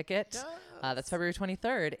 off your ticket. Yes. That's February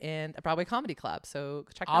 23rd in Broadway Comedy Club. So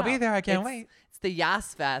check that out. I'll be there. I can't wait. It's the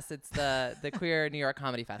Yas Fest. It's the Queer New York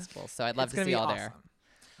Comedy Festival. So I'd love to see you all there.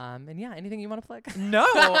 And yeah, anything you want to plug? No.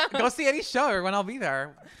 Go see any show when I'll be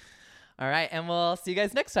there. All right. And we'll see you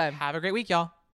guys next time. Have a great week, y'all.